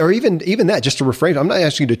or even that, just to refrain. I'm not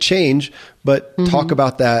asking you to change, but talk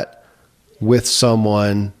about that with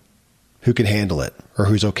someone who can handle it or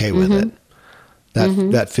who's okay with it.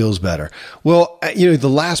 That feels better. Well, the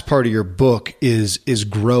last part of your book is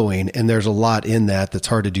growing, and there's a lot in that's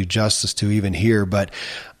hard to do justice to even here. But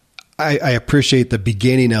I appreciate the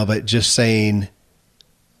beginning of it, just saying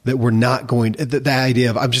that we're not going, the idea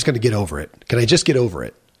of, I'm just going to get over it. Can I just get over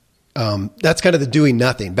it? That's kind of the doing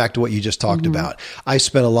nothing, back to what you just talked about. I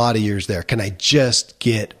spent a lot of years there. Can I just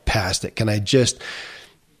get past it? Can I just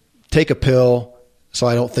take a pill so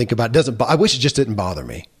I don't think about it? I wish it just didn't bother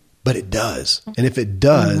me. But it does. And if it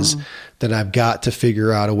does, then I've got to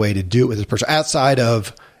figure out a way to do it with this person outside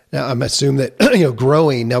of, now I'm assuming that,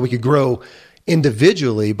 growing, now we could grow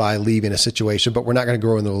individually by leaving a situation, but we're not going to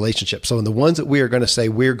grow in the relationship. So in the ones that we are going to say,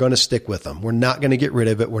 we're going to stick with them. We're not going to get rid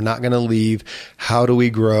of it. We're not going to leave. How do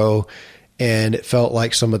we grow? And it felt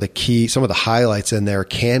like some of the highlights in there.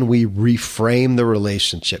 Can we reframe the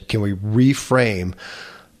relationship? Can we reframe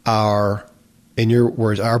in your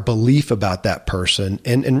words, our belief about that person,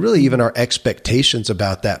 and really even our expectations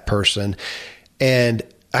about that person? And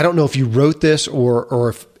I don't know if you wrote this or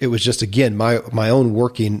if it was just, again, my own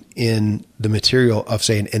working in the material of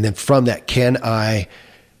saying, and then from that, can I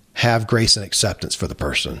have grace and acceptance for the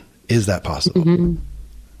person? Is that possible?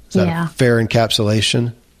 Is that a fair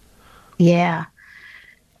encapsulation? Yeah.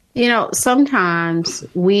 Sometimes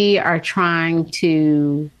we are trying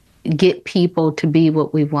to get people to be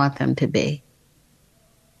what we want them to be.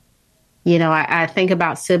 I think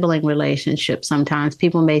about sibling relationships. Sometimes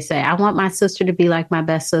people may say, I want my sister to be like my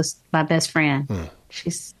best friend.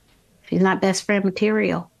 She's not best friend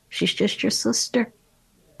material. She's just your sister.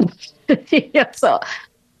 So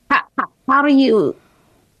how do you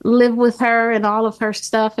live with her, and all of her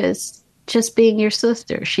stuff is just being your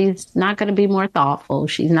sister? She's not going to be more thoughtful.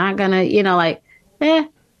 She's not going to,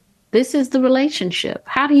 this is the relationship.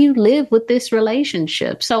 How do you live with this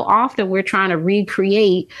relationship? So often we're trying to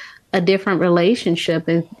recreate a different relationship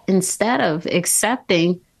instead of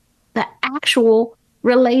accepting the actual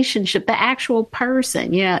relationship, the actual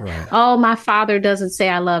person. Right. Oh, my father doesn't say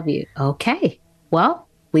I love you. Okay, well,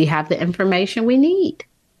 we have the information we need.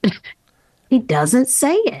 He doesn't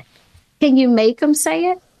say it. Can you make him say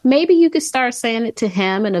it? Maybe you could start saying it to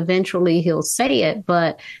him and eventually he'll say it,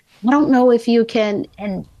 but I don't know if you can,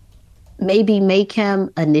 and maybe make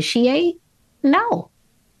him initiate. No,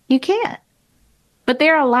 you can't. But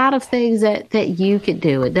there are a lot of things that you could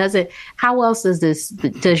do. It doesn't, how else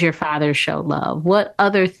does your father show love? What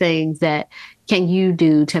other things that can you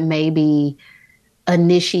do to maybe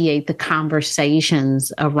initiate the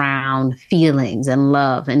conversations around feelings and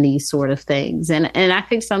love and these sort of things? And I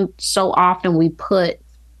think so often we put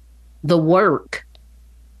the work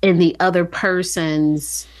in the other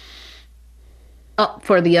person's up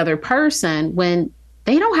for the other person when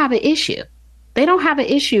they don't have an issue. They don't have an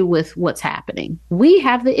issue with what's happening. We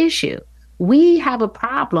have the issue. We have a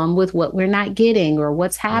problem with what we're not getting or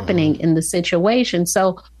what's happening in the situation.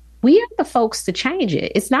 So we are the folks to change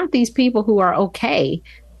it. It's not these people who are okay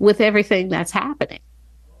with everything that's happening.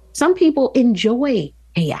 Some people enjoy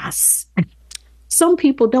chaos. Some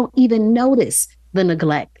people don't even notice the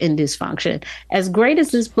neglect and dysfunction. As great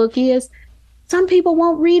as this book is, some people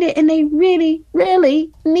won't read it and they really, really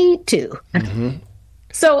need to.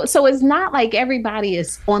 So it's not like everybody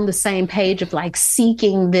is on the same page of like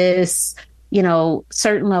seeking this,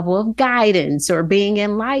 certain level of guidance or being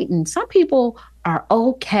enlightened. Some people are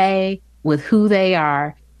okay with who they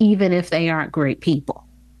are, even if they aren't great people.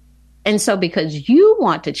 And so because you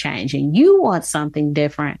want to change and you want something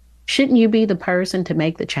different, shouldn't you be the person to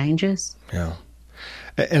make the changes? Yeah.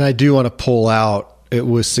 And I do want to pull out, it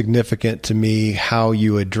was significant to me how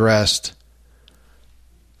you addressed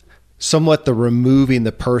somewhat the removing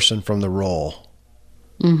the person from the role.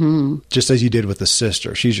 Just as you did with the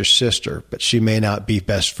sister. She's your sister, but she may not be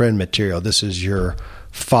best friend material. This is your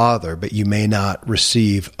father, but you may not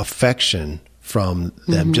receive affection from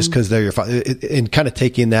them just because they're your father. And kind of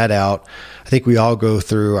taking that out, I think we all go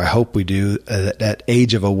through, I hope we do, that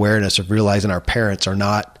age of awareness of realizing our parents are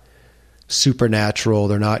not supernatural.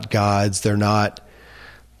 They're not gods.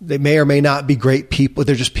 They may or may not be great people.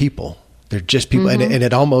 They're just people. They're just people. And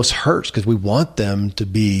it almost hurts because we want them to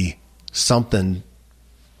be something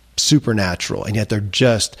supernatural, and yet they're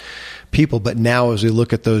just people. But now as we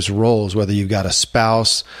look at those roles, whether you've got a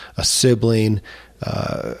spouse, a sibling,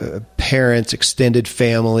 parents, extended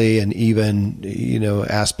family, and even,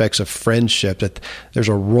 aspects of friendship, that there's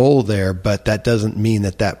a role there, but that doesn't mean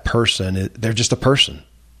that person, they're just a person.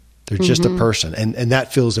 They're just a person. And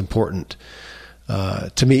that feels important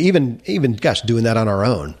to me, even gosh, doing that on our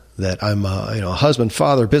own, that I'm a husband,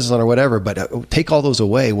 father, business owner, whatever, but take all those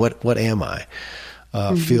away. What am I?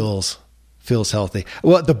 Feels healthy.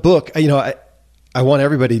 Well, the book, I want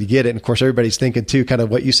everybody to get it. And of course, everybody's thinking too, kind of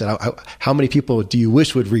what you said, how many people do you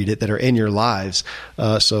wish would read it that are in your lives?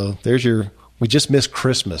 So there's we just missed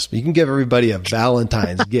Christmas. You can give everybody a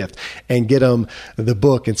Valentine's gift and get them the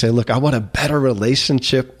book and say, look, I want a better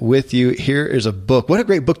relationship with you. Here is a book. What a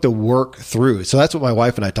great book to work through. So that's what my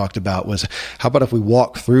wife and I talked about was, how about if we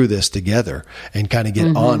walk through this together and kind of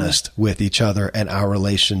get honest with each other and our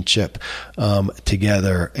relationship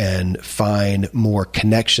together, and find more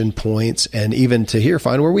connection points, and even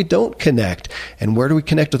find where we don't connect and where do we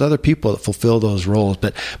connect with other people that fulfill those roles.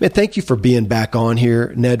 But man, thank you for being back on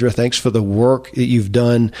here, Nedra. Thanks for the work that you've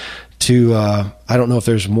done to, I don't know if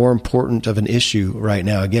there's more important of an issue right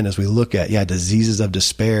now, again, as we look at, diseases of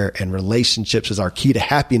despair, and relationships is our key to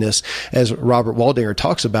happiness, as Robert Waldinger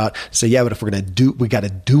talks about. Say, but if we're going to we got to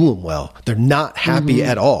do them well. They're not happy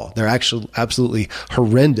at all. They're actually absolutely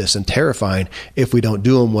horrendous and terrifying if we don't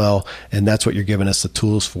do them well. And that's what you're giving us the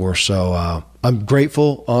tools for. So, I'm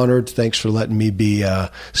grateful, honored. Thanks for letting me be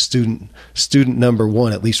student number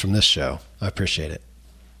one, at least from this show. I appreciate it.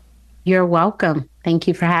 You're welcome. Thank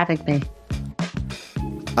you for having me.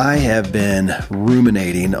 I have been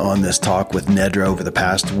ruminating on this talk with Nedra over the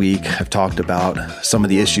past week. I've talked about some of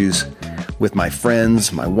the issues with my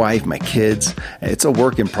friends, my wife, my kids. It's a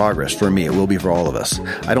work in progress for me. It will be for all of us.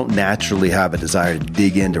 I don't naturally have a desire to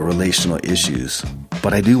dig into relational issues,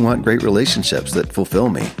 but I do want great relationships that fulfill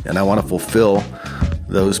me, and I want to fulfill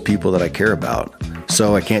those people that I care about.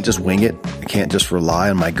 So I can't just wing it. I can't just rely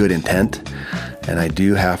on my good intent. And I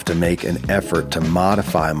do have to make an effort to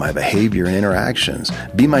modify my behavior and interactions,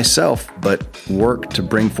 be myself, but work to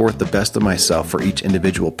bring forth the best of myself for each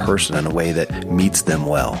individual person in a way that meets them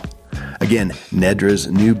well. Again, Nedra's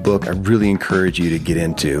new book, I really encourage you to get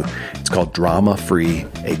into. It's called Drama Free,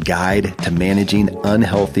 a guide to managing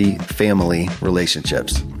unhealthy family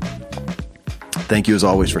relationships. Thank you, as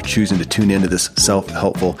always, for choosing to tune into this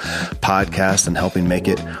self-helpful podcast and helping make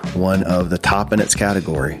it one of the top in its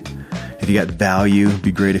category. If you got value, it'd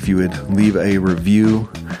be great if you would leave a review.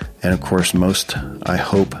 And of course, I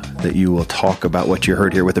hope that you will talk about what you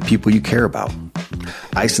heard here with the people you care about.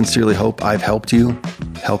 I sincerely hope I've helped you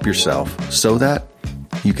help yourself so that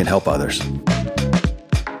you can help others.